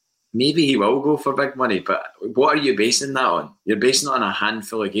 maybe he will go for big money, but what are you basing that on? You're basing it on a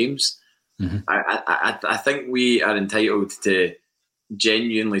handful of games. Mm-hmm. I think we are entitled to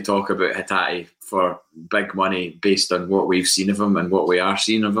genuinely talk about Hatate for big money based on what we've seen of him and what we are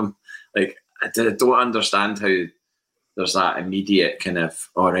seeing of him. Like, I don't understand how there's that immediate kind of,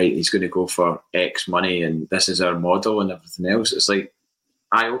 all right, he's going to go for X money and this is our model and everything else. It's like,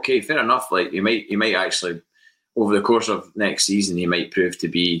 okay, fair enough. Like, you might actually, over the course of next season, he might prove to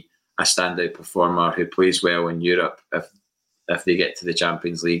be a standout performer who plays well in Europe if they get to the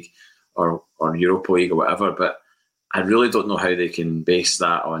Champions League or Europa League or whatever. But I really don't know how they can base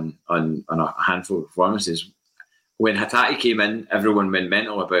that on a handful of performances. When Hatate came in, everyone went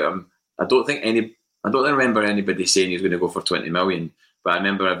mental about him. I don't remember anybody saying he was going to go for 20 million, but I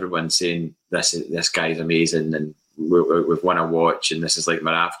remember everyone saying this guy's amazing and we've won a watch and this is like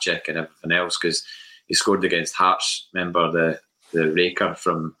Moravchik and everything else because he scored against Hearts. Remember the raker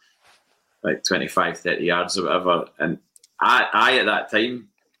from like 25, 30 yards or whatever. And I at that time,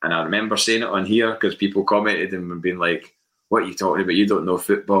 and I remember saying it on here because people commented and being like, what are you talking about? You don't know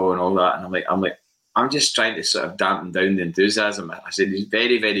football and all that. And I'm just trying to sort of dampen down the enthusiasm. I said he's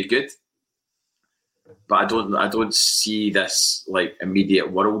very, very good. But I don't see this like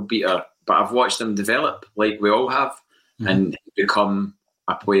immediate world beater. But I've watched him develop like we all have and become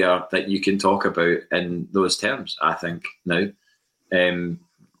a player that you can talk about in those terms, I think, now. And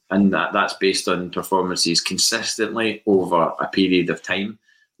that's based on performances consistently over a period of time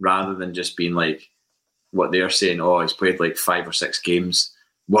rather than just being like what they're saying, he's played like 5 or 6 games,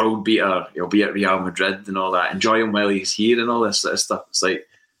 world beater, he'll be at Real Madrid and all that, enjoy him while he's here and all this sort of stuff. It's like,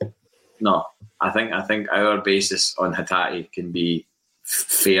 no, I think our basis on Hatate can be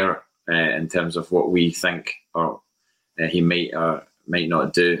fair in terms of what we think or he might or might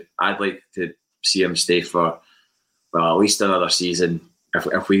not do. I'd like to see him stay for, at least another season.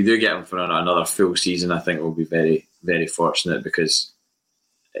 If we do get him for another full season, I think we'll be very, very fortunate because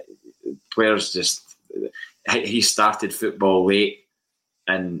players he started football late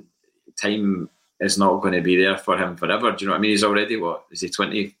and time is not going to be there for him forever. Do you know what I mean? He's already, is he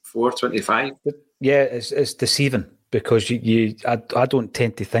 24, 25? Yeah, it's deceiving because I don't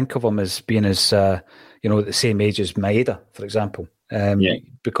tend to think of him as being as, at the same age as Maeda, for example.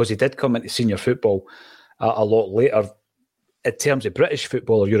 Because he did come into senior football a lot later in terms of British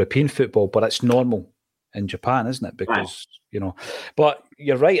football or European football, but it's normal in Japan, isn't it? Because, but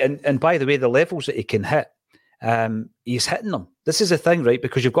you're right. And by the way, the levels that he can hit, he's hitting them. This is the thing, right?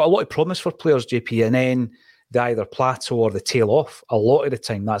 Because you've got a lot of promise for players, JP, and then they either plateau or they tail off. A lot of the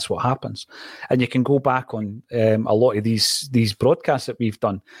time, that's what happens. And you can go back on a lot of these broadcasts that we've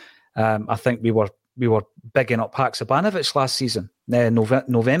done. I think we were bigging up Haksabanovic last season,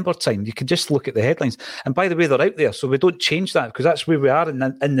 November time. You could just look at the headlines. And by the way, they're out there, so we don't change that because that's where we are in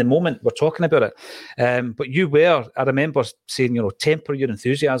the moment. We're talking about it. But I remember saying, temper your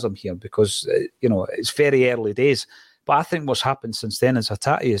enthusiasm here because, it's very early days. But I think what's happened since then is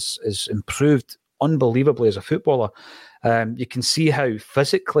Hatate is improved unbelievably as a footballer. You can see how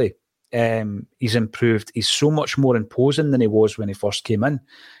physically he's improved. He's so much more imposing than he was when he first came in,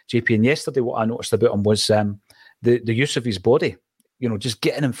 JP. And yesterday, what I noticed about him was the use of his body. Just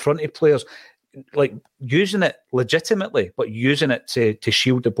getting in front of players, like using it legitimately, but using it to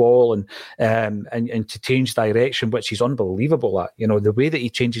shield the ball and to change direction, which he's unbelievable at. The way that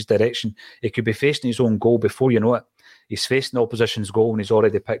he changes direction, he could be facing his own goal before you know it. he's facing the opposition's goal and he's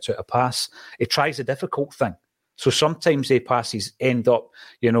already picked out a pass. He tries a difficult thing. So sometimes their passes end up,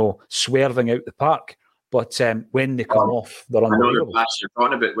 swerving out the park. But when they come off, they're unbelievable. I know the pass you're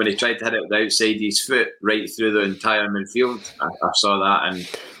talking about when he tried to hit it with the outside his foot right through the entire midfield. I saw that,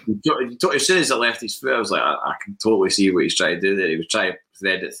 and as soon as it left his foot, I was like, I can totally see what he's trying to do there. He was trying to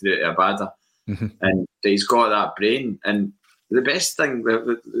thread it through to Abada, and he's got that brain. And the best thing,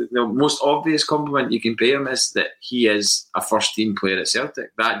 the most obvious compliment you can pay him is that he is a first-team player at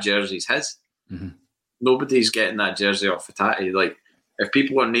Celtic. That jersey's his. Nobody's getting that jersey off Hatate. Like, if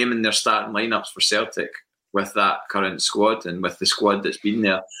people are naming their starting lineups for Celtic with that current squad and with the squad that's been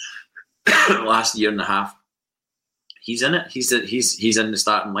there the last year and a half, he's in it. He's in the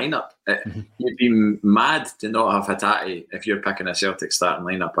starting lineup. You'd be mad to not have Hatate if you're picking a Celtic starting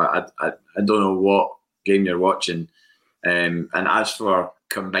lineup. I don't know what game you're watching. And as for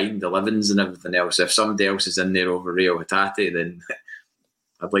combined 11s and everything else, if somebody else is in there over Rio Hatate, then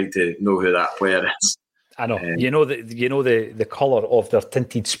I'd like to know who that player is. I know. The colour of their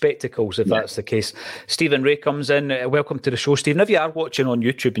tinted spectacles, if that's the case. Stephen Ray comes in. Welcome to the show, Stephen. If you are watching on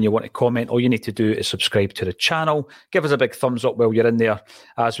YouTube and you want to comment, all you need to do is subscribe to the channel. Give us a big thumbs up while you're in there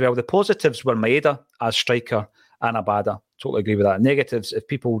as well. The positives were Maeda as striker and Abada. Totally agree with that. Negatives, if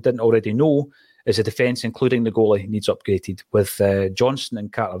people didn't already know, is the defence, including the goalie, needs upgraded. With Johnston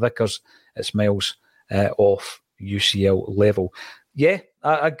and Carter Vickers, it's miles off UCL level. Yeah,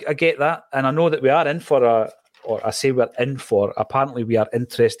 I get that. And I know that we are in for apparently we are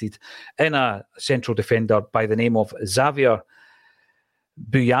interested in a central defender by the name of Xavier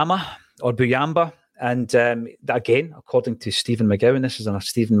Buyamba. And again, according to Stephen McGowan, this is a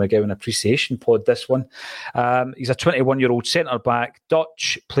Stephen McGowan appreciation pod, this one. He's a 21-year-old centre-back,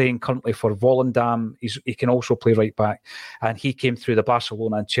 Dutch, playing currently for Volendam. He can also play right-back. And he came through the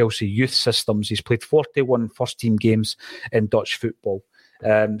Barcelona and Chelsea youth systems. He's played 41 first-team games in Dutch football.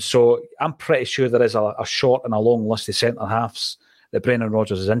 So I'm pretty sure there is a short and a long list of centre-halves that Brendan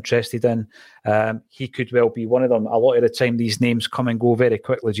Rodgers is interested in. He could well be one of them. A lot of the time, these names come and go very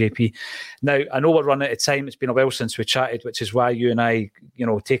quickly, JP. Now, I know we're running out of time. It's been a while since we chatted, which is why you and I,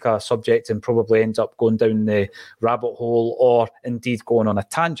 take a subject and probably end up going down the rabbit hole or indeed going on a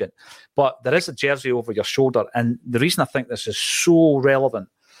tangent. But there is a jersey over your shoulder. And the reason I think this is so relevant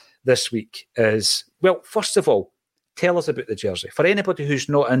this week is, well, first of all, tell us about the jersey. For anybody who's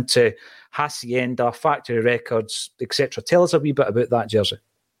not into Hacienda, Factory Records, etc., tell us a wee bit about that jersey.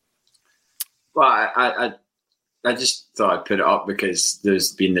 Well, I just thought I'd put it up because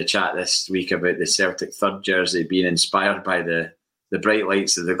there's been the chat this week about the Celtic third jersey being inspired by the bright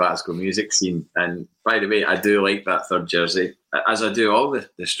lights of the Glasgow music scene. And by the way, I do like that third jersey, as I do all the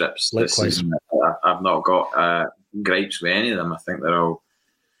strips this season. I've not got gripes with any of them. I think they're all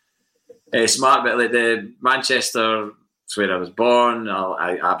smart, but like the Manchester, it's where I was born.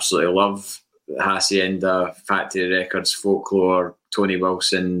 I absolutely love Hacienda, Factory Records, Folklore, Tony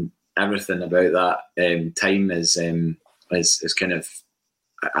Wilson. Everything about that time is kind of.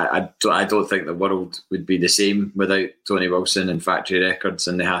 I don't think the world would be the same without Tony Wilson and Factory Records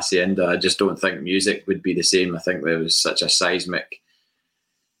and the Hacienda. I just don't think music would be the same. I think there was such a seismic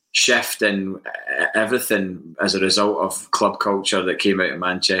shift in everything as a result of club culture that came out of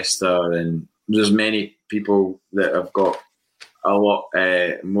Manchester, and there's many people that have got a lot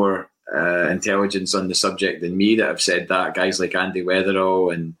more intelligence on the subject than me that have said that. Guys like Andy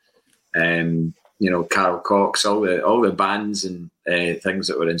Weatherall and Carol Cox, all the bands and things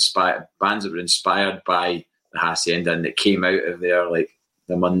that were inspired by the Hacienda and that came out of there, like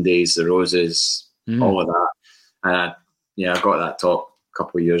the Mondays, the Roses, all of that. And I got that top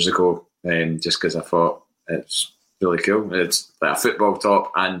couple of years ago, just because I thought it's really cool. It's like a football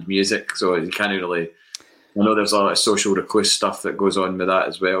top and music, so you can't really. I know there's a lot of social recluse stuff that goes on with that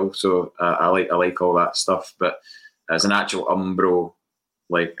as well, so I like all that stuff. But as an actual Umbro,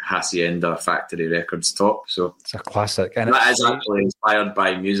 like Hacienda Factory Records top, so it's a classic, and that is actually inspired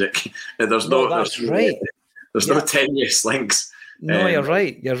by music. There's no tenuous links. No, you're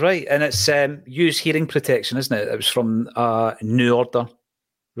right, and it's used hearing protection, isn't it? It was from New Order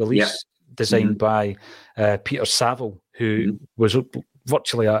release, designed by Peter Saville, who was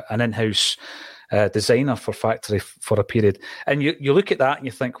virtually an in-house designer for Factory for a period. And you look at that and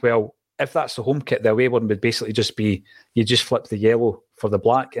you think, well, if that's the home kit, the away one would basically just be, you just flip the yellow for the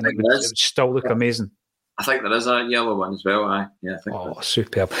black and it would still look amazing. I think there is a yellow one as well. I think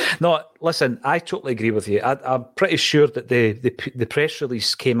superb. No, listen, I totally agree with you. I'm pretty sure that the press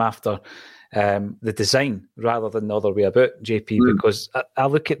release came after the design rather than the other way about, JP, because I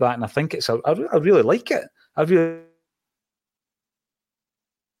look at that and I think I really like it.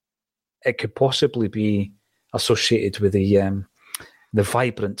 It could possibly be associated with the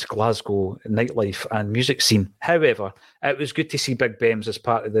vibrant Glasgow nightlife and music scene. However, it was good to see Big Bems as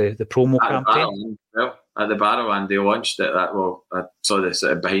part of the promo campaign. At the Barrowland, they launched it. I saw this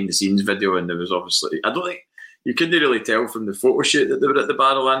behind the scenes video, and there was obviously, I don't think you couldn't really tell from the photo shoot that they were at the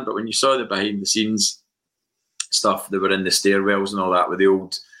Barrowland, but when you saw the behind the scenes stuff, they were in the stairwells and all that with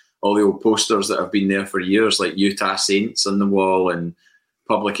all the old posters that have been there for years, like Utah Saints on the wall and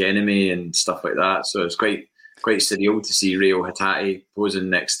Public Enemy and stuff like that. So it's quite surreal to see Reo Hatate posing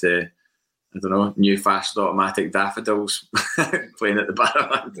next to, I don't know, new fast automatic daffodils playing at the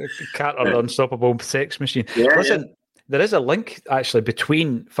Barrowland. Carter, the unstoppable sex machine. Yeah, Listen, there is a link actually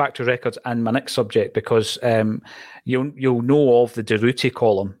between Factory Records and my next subject, because you'll know of the Durruti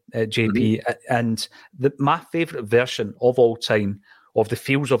column, JP, and my favourite version of all time of the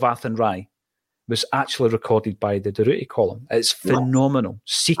Fields of Athenry was actually recorded by the Durruti column. It's phenomenal.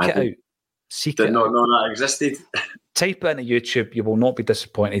 Seek it out. Did not know that existed. Type it into YouTube, you will not be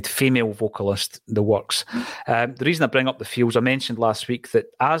disappointed. Female vocalist, the works. The reason I bring up the Fields, I mentioned last week that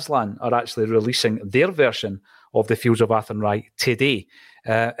Aslan are actually releasing their version of the Fields of Athenry today.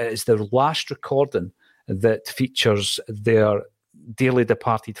 It is their last recording that features their dearly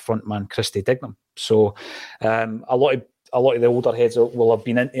departed frontman, Christy Dignam. So a lot of the older heads will have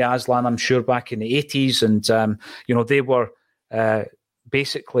been into Aslan, I'm sure, back in the 80s. And, they were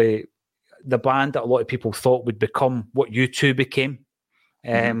basically the band that a lot of people thought would become what U2 became.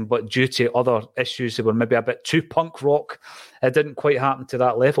 But due to other issues, they were maybe a bit too punk rock. It didn't quite happen to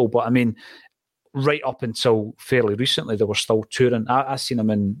that level. But, I mean, right up until fairly recently, they were still touring. I seen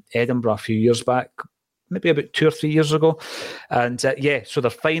them in Edinburgh a few years back, maybe about 2 or 3 years ago. And so their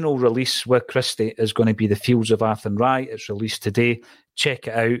final release with Christy is going to be the Fields of Athenry. It's released today. Check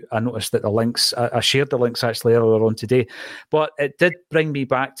it out. I noticed that the links, I shared the links actually earlier on today, but it did bring me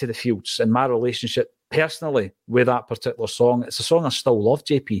back to the Fields and my relationship personally with that particular song. It's a song I still love,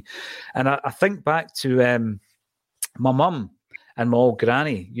 JP. And I think back to my mum and my old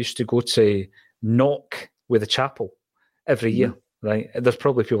granny used to go to Knock with the chapel every year. Right, there's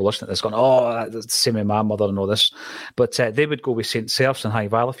probably people listening to this going, "Oh, that's the same with my mother and all this," but they would go with St. Serph's in High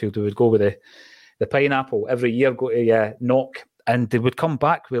Valleyfield. They would go with the Pineapple every year, go to Knock, and they would come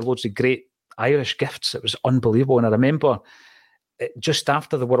back with loads of great Irish gifts. It was unbelievable, and I remember just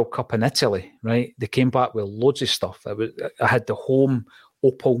after the World Cup in Italy, right, they came back with loads of stuff. I had the home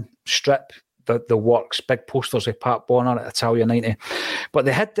Opal strip, the works, big posters of Pat Bonner at Italia 90, but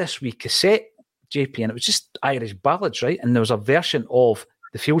they had this wee cassette, JP, and it was just Irish ballads, right? And there was a version of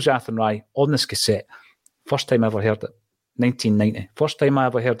the Fields of Athenry on this cassette. First time I ever heard it, 1990. First time I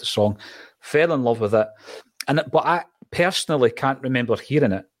ever heard the song, fell in love with it. But I personally can't remember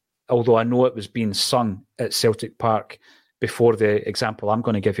hearing it, although I know it was being sung at Celtic Park before the example I'm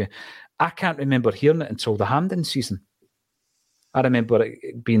going to give you. I can't remember hearing it until the Hampden season. I remember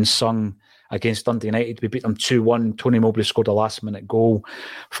it being sung against Dundee United. We beat them 2-1. Tony Mowbray scored a last-minute goal.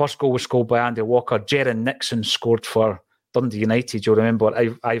 First goal was scored by Andy Walker. Jaron Nixon scored for Dundee United. You'll remember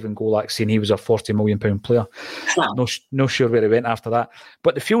Ivan Golak saying he was a £40 million player. No sure where he went after that.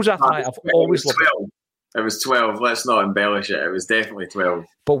 But the Fields after that, I've always loved it. It was 12. Let's not embellish it. It was definitely 12.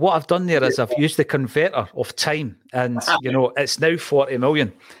 But what I've done there is I've used the converter of time, and it's now 40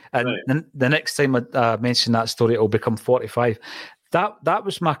 million. And the next time I mention that story, it'll become 45. That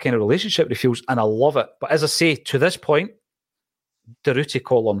was my kind of relationship with the Fields, and I love it. But as I say, to this point, the Durruti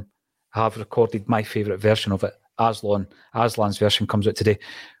column have recorded my favourite version of it. Aslan's version comes out today.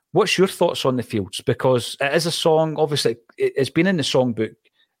 What's your thoughts on the Fields? Because it is a song, obviously, it's been in the songbook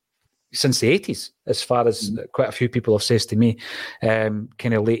since the 80s, as far as quite a few people have said to me, kind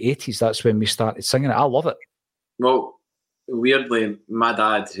of late 80s, that's when we started singing it. I love it. Well, weirdly, my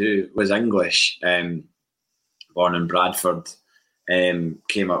dad, who was English, born in Bradford,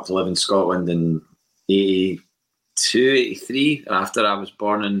 came up to live in Scotland in 82, 83, after I was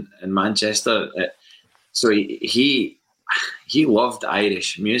born in Manchester. So he loved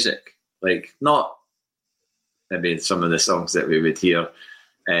Irish music, like not maybe some of the songs that we would hear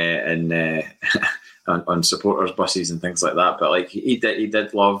on supporters buses and things like that, but like he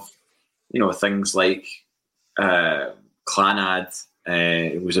did love, things like Clannad.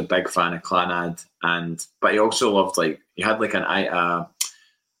 He was a big fan of Clannad, but he also loved, like, he had like a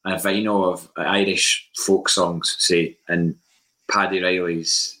vinyl of Irish folk songs, say, and Paddy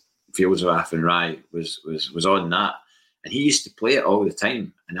Riley's Fields of Athenry was on that, and he used to play it all the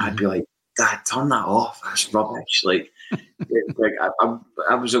time, and I'd be like, Dad, turn that off, that's rubbish. Like,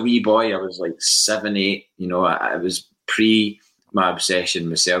 I was a wee boy, I was like 7, 8, I was pre my obsession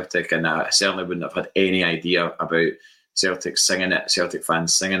with Celtic, and I certainly wouldn't have had any idea about Celtic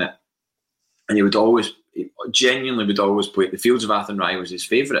fans singing it. And he would always genuinely would always play The Fields of Athenry was his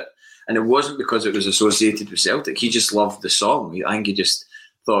favourite. And it wasn't because it was associated with Celtic. He just loved the song. I think he just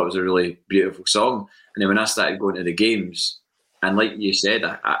thought it was a really beautiful song. And then when I started going to the games, and like you said,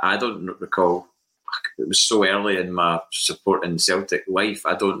 I don't recall, it was so early in my supporting Celtic life,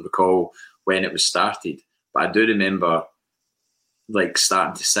 I don't recall when it was started. But I do remember like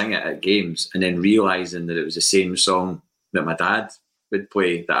starting to sing it at games and then realising that it was the same song that my dad would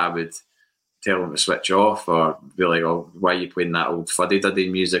play, that I would tell him to switch off or be like, oh, why are you playing that old fuddy-duddy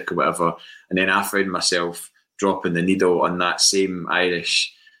music or whatever? And then I found myself dropping the needle on that same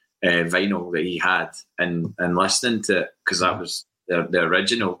Irish vinyl that he had and listening to it, because that was the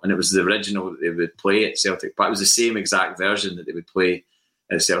original, and it was the original that they would play at Celtic Park. It was the same exact version that they would play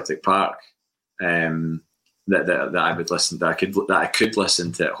at Celtic Park that I would listen to, that I could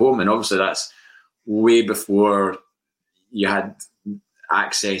listen to at home. And obviously that's way before you had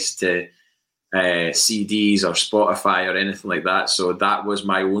access to CDs or Spotify or anything like that. So that was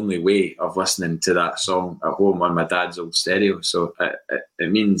my only way of listening to that song at home on my dad's old stereo. So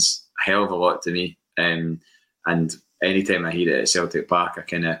it means a hell of a lot to me. And anytime I hear it at Celtic Park,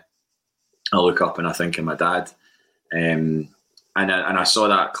 I look up and I think of my dad. And I saw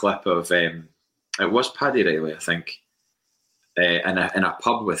that clip of it was Paddy Riley, I think, in a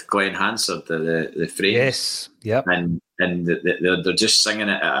pub with Glenn Hansard, the Frames. Yes, yep. And they're just singing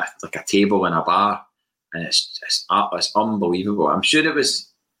it at a table in a bar, and it's unbelievable. I'm sure it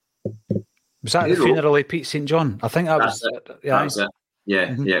was. Was that the funeral of Pete St John? I think that was it. Yeah, that was it.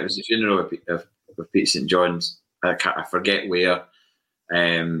 Yeah, yeah, it was the funeral of Pete St John's. I forget where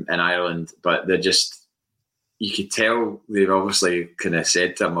in Ireland, but they're just. You could tell they've obviously kind of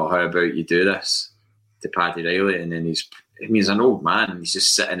said to him, "Well, how about you do this to Paddy Riley?" And then he's an old man. He's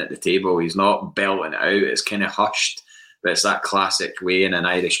just sitting at the table. He's not belting it out. It's kind of hushed. But it's that classic way in an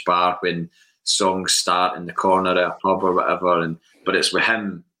Irish bar when songs start in the corner of a pub or whatever. But it's with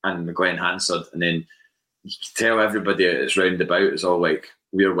him and Glenn Hansard. And then you can tell everybody that's round about is all like,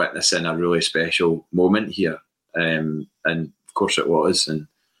 we're witnessing a really special moment here. And of course it was.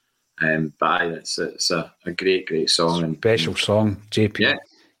 But it's a great, great song. Special song, JP. Yeah.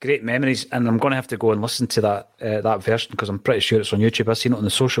 Great memories, and I'm going to have to go and listen to that version because I'm pretty sure it's on YouTube. I've seen it on the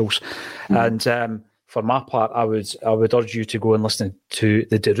socials, and for my part, I would urge you to go and listen to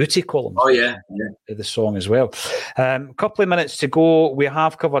the Durruti column. Oh yeah, the song as well. A couple of minutes to go. We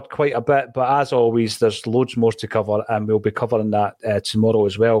have covered quite a bit, but as always, there's loads more to cover, and we'll be covering that tomorrow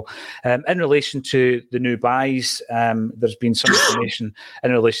as well. In relation to the new buys, there's been some information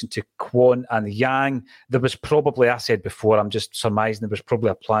in relation to Kwon and Yang. There was probably, I said before, I'm just surmising, there was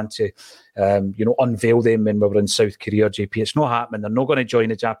probably a plan to unveil them when we were in South Korea, JP. It's not happening. They're not going to join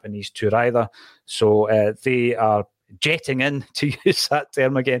the Japanese tour either. So they are jetting in, to use that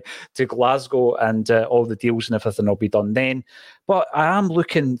term again, to Glasgow, and all the deals and everything will be done then. But I am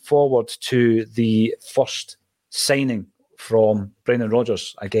looking forward to the first signing from Brendan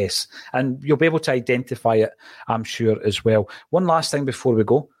Rodgers, I guess. And you'll be able to identify it, I'm sure, as well. One last thing before we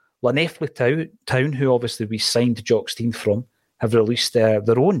go. Llanelli Town, who obviously we signed Jock Stein from, have released their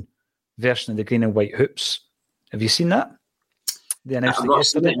own version of the green and white hoops. Have you seen that? They announced it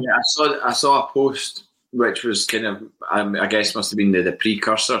yesterday. I saw a post which was kind of, I guess, must have been the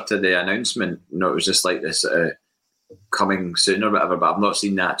precursor to the announcement. It was just like this coming soon or whatever. But I've not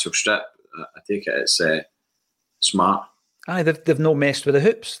seen the actual strip. I take it it's smart. Aye, they've not messed with the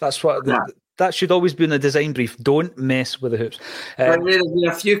hoops. That's what that should always be in the design brief. Don't mess with the hoops. There's been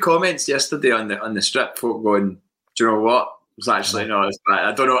a few comments yesterday on the strip. Folk going, do you know what? It's actually not as bad.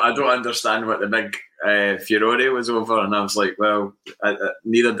 I don't know. I don't understand what the big furore was over, and I was like, well,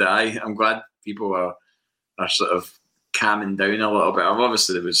 neither do I. I'm glad people are sort of calming down a little bit.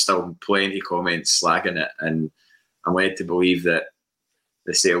 Obviously, there was still plenty of comments slagging it, and I'm led to believe that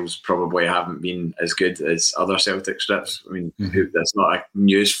the sales probably haven't been as good as other Celtic strips. I mean, that's not a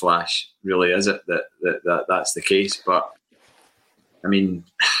news flash, really, is it? That's the case. But I mean,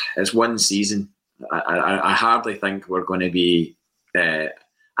 it's one season. I hardly think we're going to be.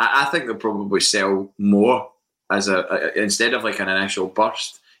 I think they'll probably sell more as instead of like an initial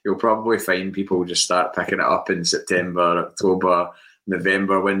burst. You'll probably find people just start picking it up in September, October,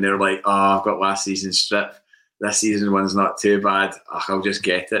 November when they're like, "Oh, I've got last season's strip. This season one's not too bad. I'll just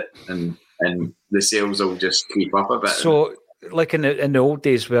get it," and the sales will just creep up a bit. So, like in the old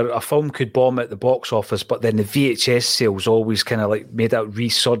days where a film could bomb at the box office, but then the VHS sales always kind of like made that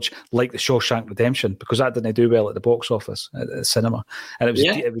resurge, like the Shawshank Redemption, because that didn't do well at the box office at the cinema, and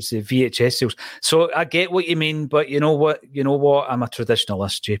it was the VHS sales. So I get what you mean, but you know what? I'm a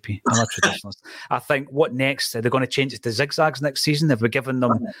traditionalist, JP. I'm a traditionalist. I think what next? Are they going to change it to zigzags next season? Have we given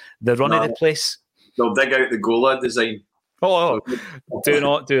them the run of the place? They'll dig out the Gola design. Oh, do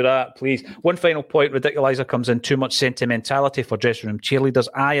not do that, please. One final point, Ridiculizer comes in too much sentimentality for dressing room cheerleaders.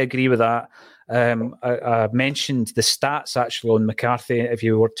 I agree with that. I mentioned the stats actually on McCarthy. If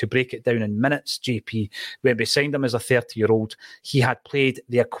you were to break it down in minutes, JP, when we signed him as a 30-year-old, he had played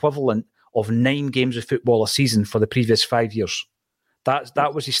the equivalent of 9 games of football a season for the previous 5 years.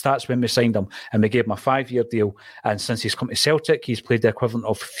 That was his stats when we signed him, and we gave him a 5-year deal. And since he's come to Celtic, he's played the equivalent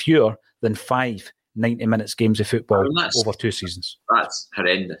of fewer than 5 90 minutes games of football over 2 seasons. That's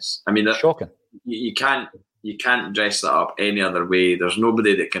horrendous. I mean, shocking. You can't dress that up any other way. There's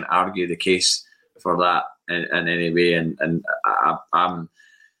nobody that can argue the case for that in any way. And I'm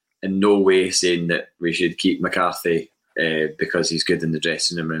in no way saying that we should keep McCarthy because he's good in the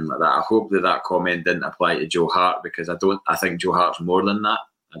dressing room like that. I hope that comment didn't apply to Joe Hart, because I think Joe Hart's more than that.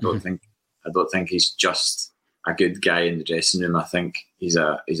 I don't think he's just a good guy in the dressing room. I think he's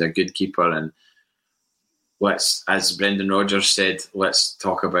a good keeper, and let's, as Brendan Rodgers said, let's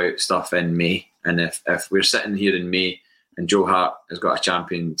talk about stuff in May. And if we're sitting here in May and Joe Hart has got a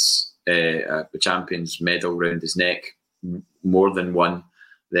champions medal round his neck, more than one,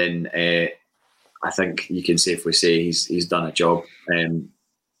 then I think you can safely say he's done a job.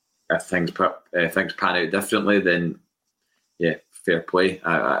 If things pan out differently, then yeah, fair play.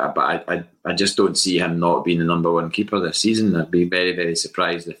 But I just don't see him not being the number one keeper this season. I'd be very, very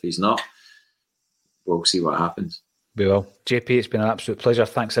surprised if he's not. We'll see what happens. We will. JP, it's been an absolute pleasure.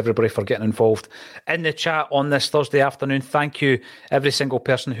 Thanks everybody for getting involved in the chat on this Thursday afternoon. Thank you every single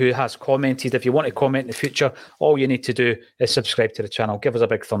person who has commented. If you want to comment in the future, all you need to do is subscribe to the channel, give us a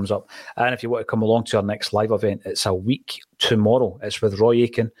big thumbs up, and if you want to come along to our next live event, it's a week tomorrow. It's with Roy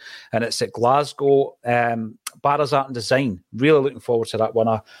Aiken and it's at Glasgow Barras Art and Design. Really looking forward to that one.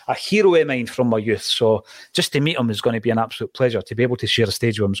 A hero of mine from my youth, so just to meet him is going to be an absolute pleasure. To be able to share a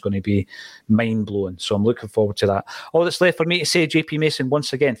stage with him is going to be mind-blowing, so I'm looking forward to that. All that's left for me to say, JP Mason,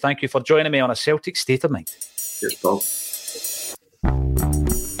 once again, thank you for joining me on A Celtic State of Mind. Cheers, Paul.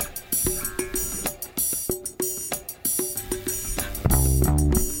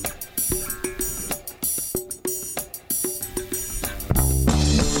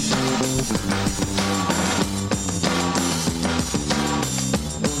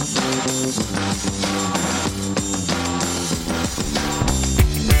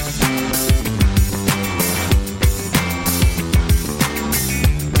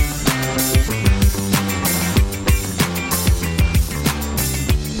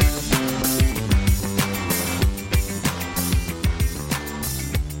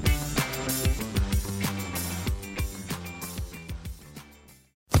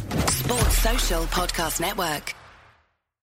 Podcast Network.